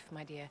your life,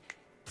 my dear.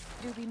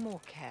 Do be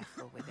more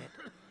careful with it.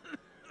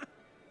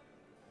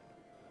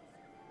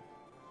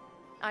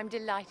 I'm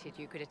delighted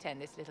you could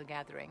attend this little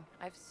gathering.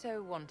 I've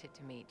so wanted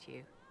to meet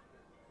you.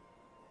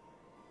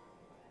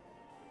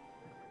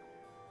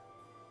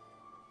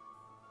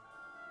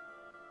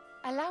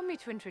 Allow me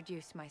to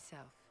introduce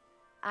myself.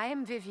 I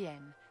am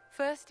Vivienne,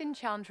 first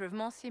Enchanter of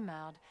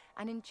Montsimard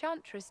and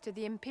Enchantress to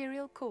the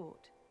Imperial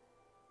Court.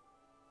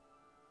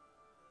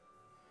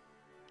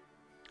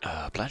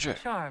 Pleasure.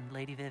 Charmed,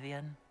 Lady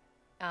Vivienne.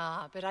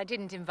 Ah, but I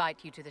didn't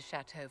invite you to the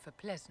chateau for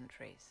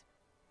pleasantries.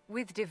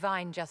 With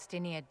divine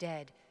Justinia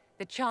dead,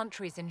 The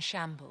Chantry's in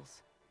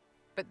shambles,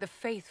 but the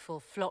faithful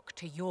flock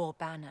to your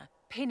banner,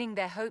 pinning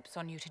their hopes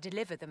on you to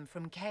deliver them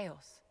from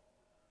chaos.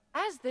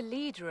 As the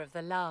leader of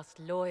the last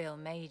loyal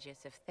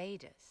mages of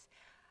Thedas,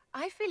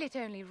 I feel it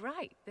only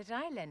right that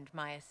I lend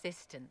my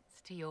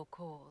assistance to your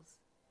cause.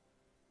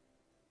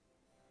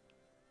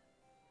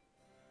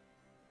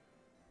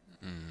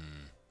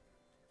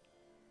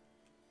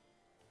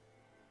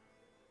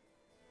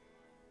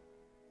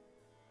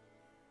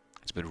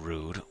 It's a bit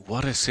rude.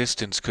 What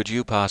assistance could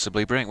you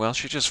possibly bring? Well,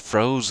 she just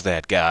froze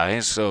that guy,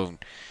 so...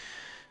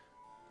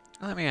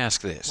 Let me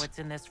ask this. What's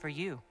in this for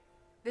you?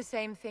 The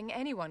same thing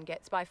anyone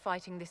gets by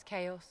fighting this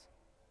chaos.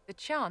 The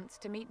chance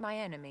to meet my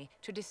enemy,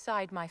 to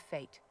decide my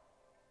fate.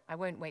 I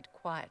won't wait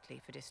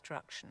quietly for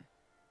destruction.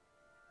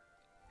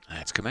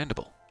 That's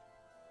commendable.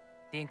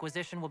 The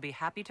Inquisition will be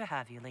happy to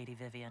have you, Lady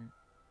Vivian.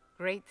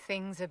 Great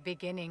things are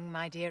beginning,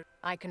 my dear.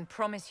 I can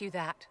promise you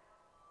that.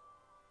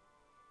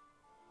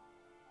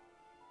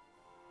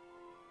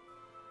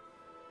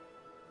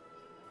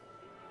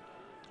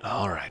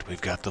 Alright,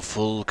 we've got the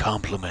full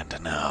complement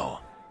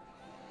now.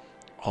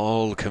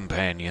 All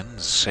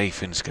companions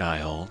safe in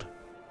Skyhold.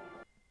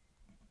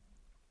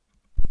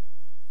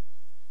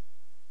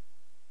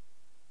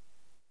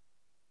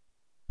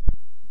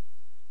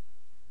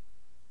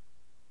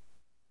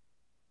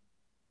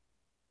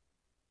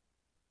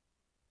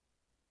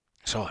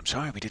 So I'm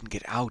sorry we didn't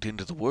get out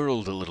into the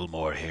world a little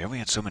more here. We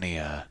had so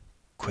many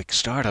quick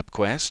startup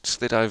quests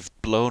that I've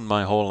blown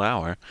my whole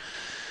hour.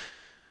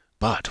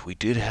 But we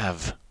did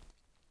have...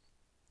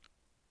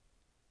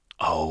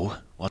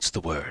 Oh, what's the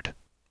word?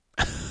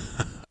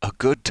 A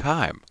good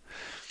time.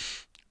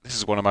 This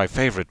is one of my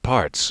favorite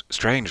parts,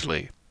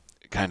 strangely.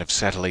 Kind of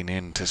settling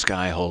into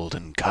Skyhold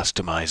and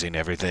customizing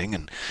everything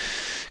and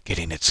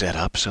getting it set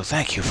up. So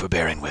thank you for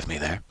bearing with me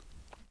there.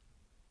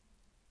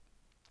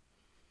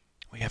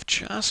 We have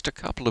just a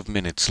couple of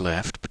minutes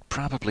left, but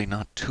probably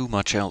not too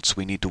much else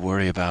we need to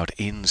worry about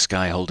in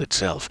Skyhold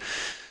itself.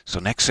 So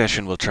next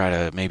session we'll try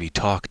to maybe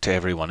talk to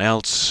everyone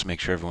else,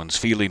 make sure everyone's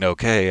feeling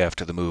okay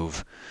after the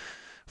move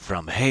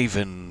from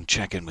Haven,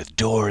 check in with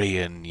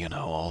Dorian, you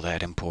know, all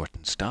that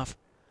important stuff.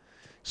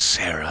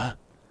 Sarah.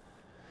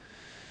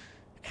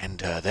 And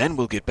then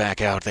we'll get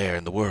back out there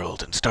in the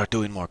world and start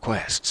doing more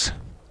quests.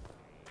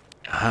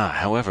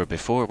 However,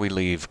 before we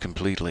leave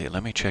completely,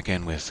 let me check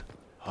in with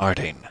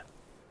Harding.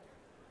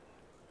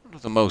 One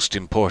of the most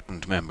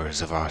important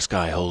members of our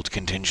Skyhold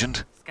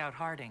contingent. Scout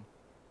Harding.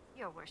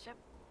 Your worship.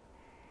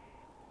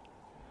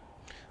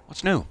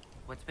 What's new?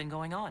 What's been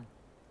going on?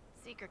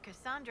 Seeker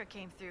Cassandra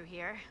came through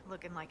here,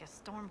 looking like a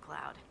storm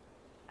cloud.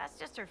 That's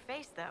just her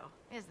face, though,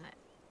 isn't it?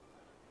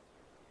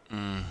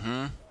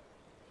 Mm-hmm.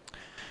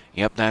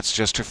 Yep, that's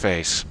just her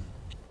face.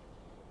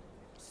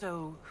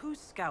 So, who's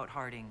Scout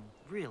Harding,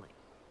 really?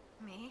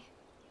 Me?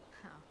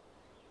 Oh,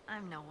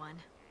 I'm no one.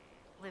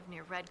 Live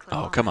near Red Cliff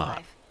Oh, all come my on.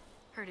 life.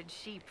 Herded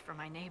sheep for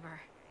my neighbor.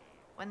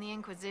 When the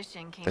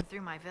Inquisition came The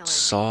through my village,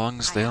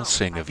 songs I they'll helped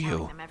sing by of telling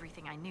you. them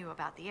everything I knew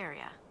about the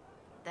area.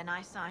 Then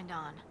I signed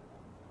on.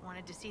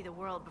 Wanted to see the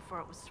world before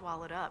it was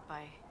swallowed up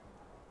by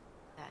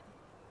that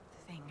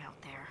thing out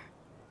there.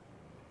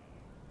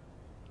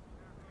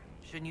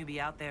 Shouldn't you be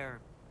out there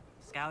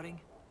scouting?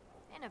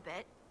 In a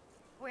bit.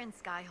 We're in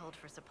Skyhold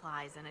for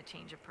supplies and a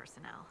change of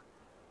personnel.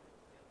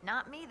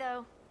 Not me,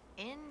 though.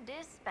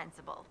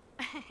 Indispensable.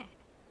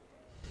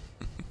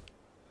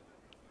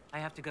 I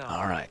have to go.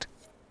 All right.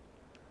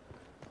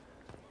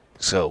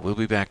 So, we'll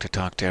be back to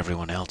talk to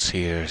everyone else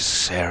here.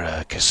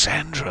 Sarah,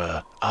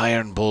 Cassandra,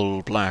 Iron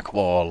Bull,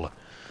 Blackwall,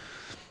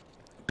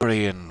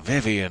 Dorian,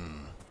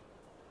 Vivian.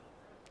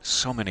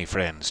 So many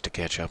friends to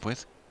catch up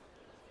with.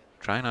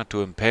 Try not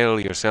to impale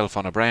yourself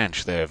on a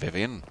branch there,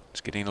 Vivian.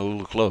 It's getting a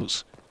little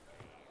close.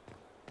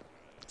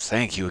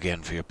 Thank you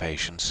again for your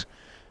patience.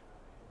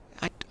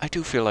 I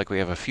do feel like we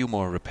have a few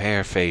more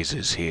repair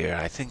phases here.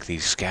 I think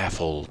these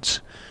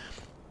scaffolds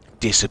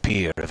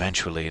disappear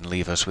eventually and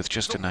leave us with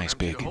just a nice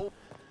big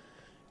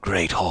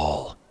great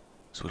hall.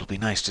 So it'll be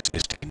nice to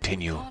just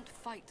continue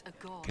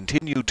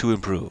to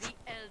improve.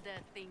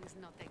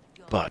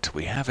 But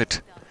we have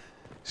it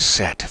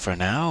set for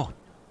now.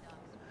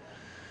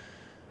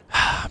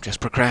 I'm just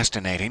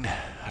procrastinating.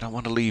 I don't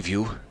want to leave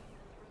you,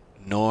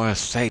 nor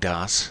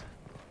Thedas.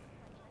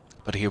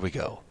 But here we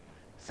go.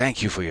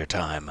 Thank you for your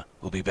time.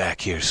 We'll be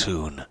back here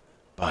soon.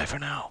 Bye for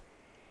now.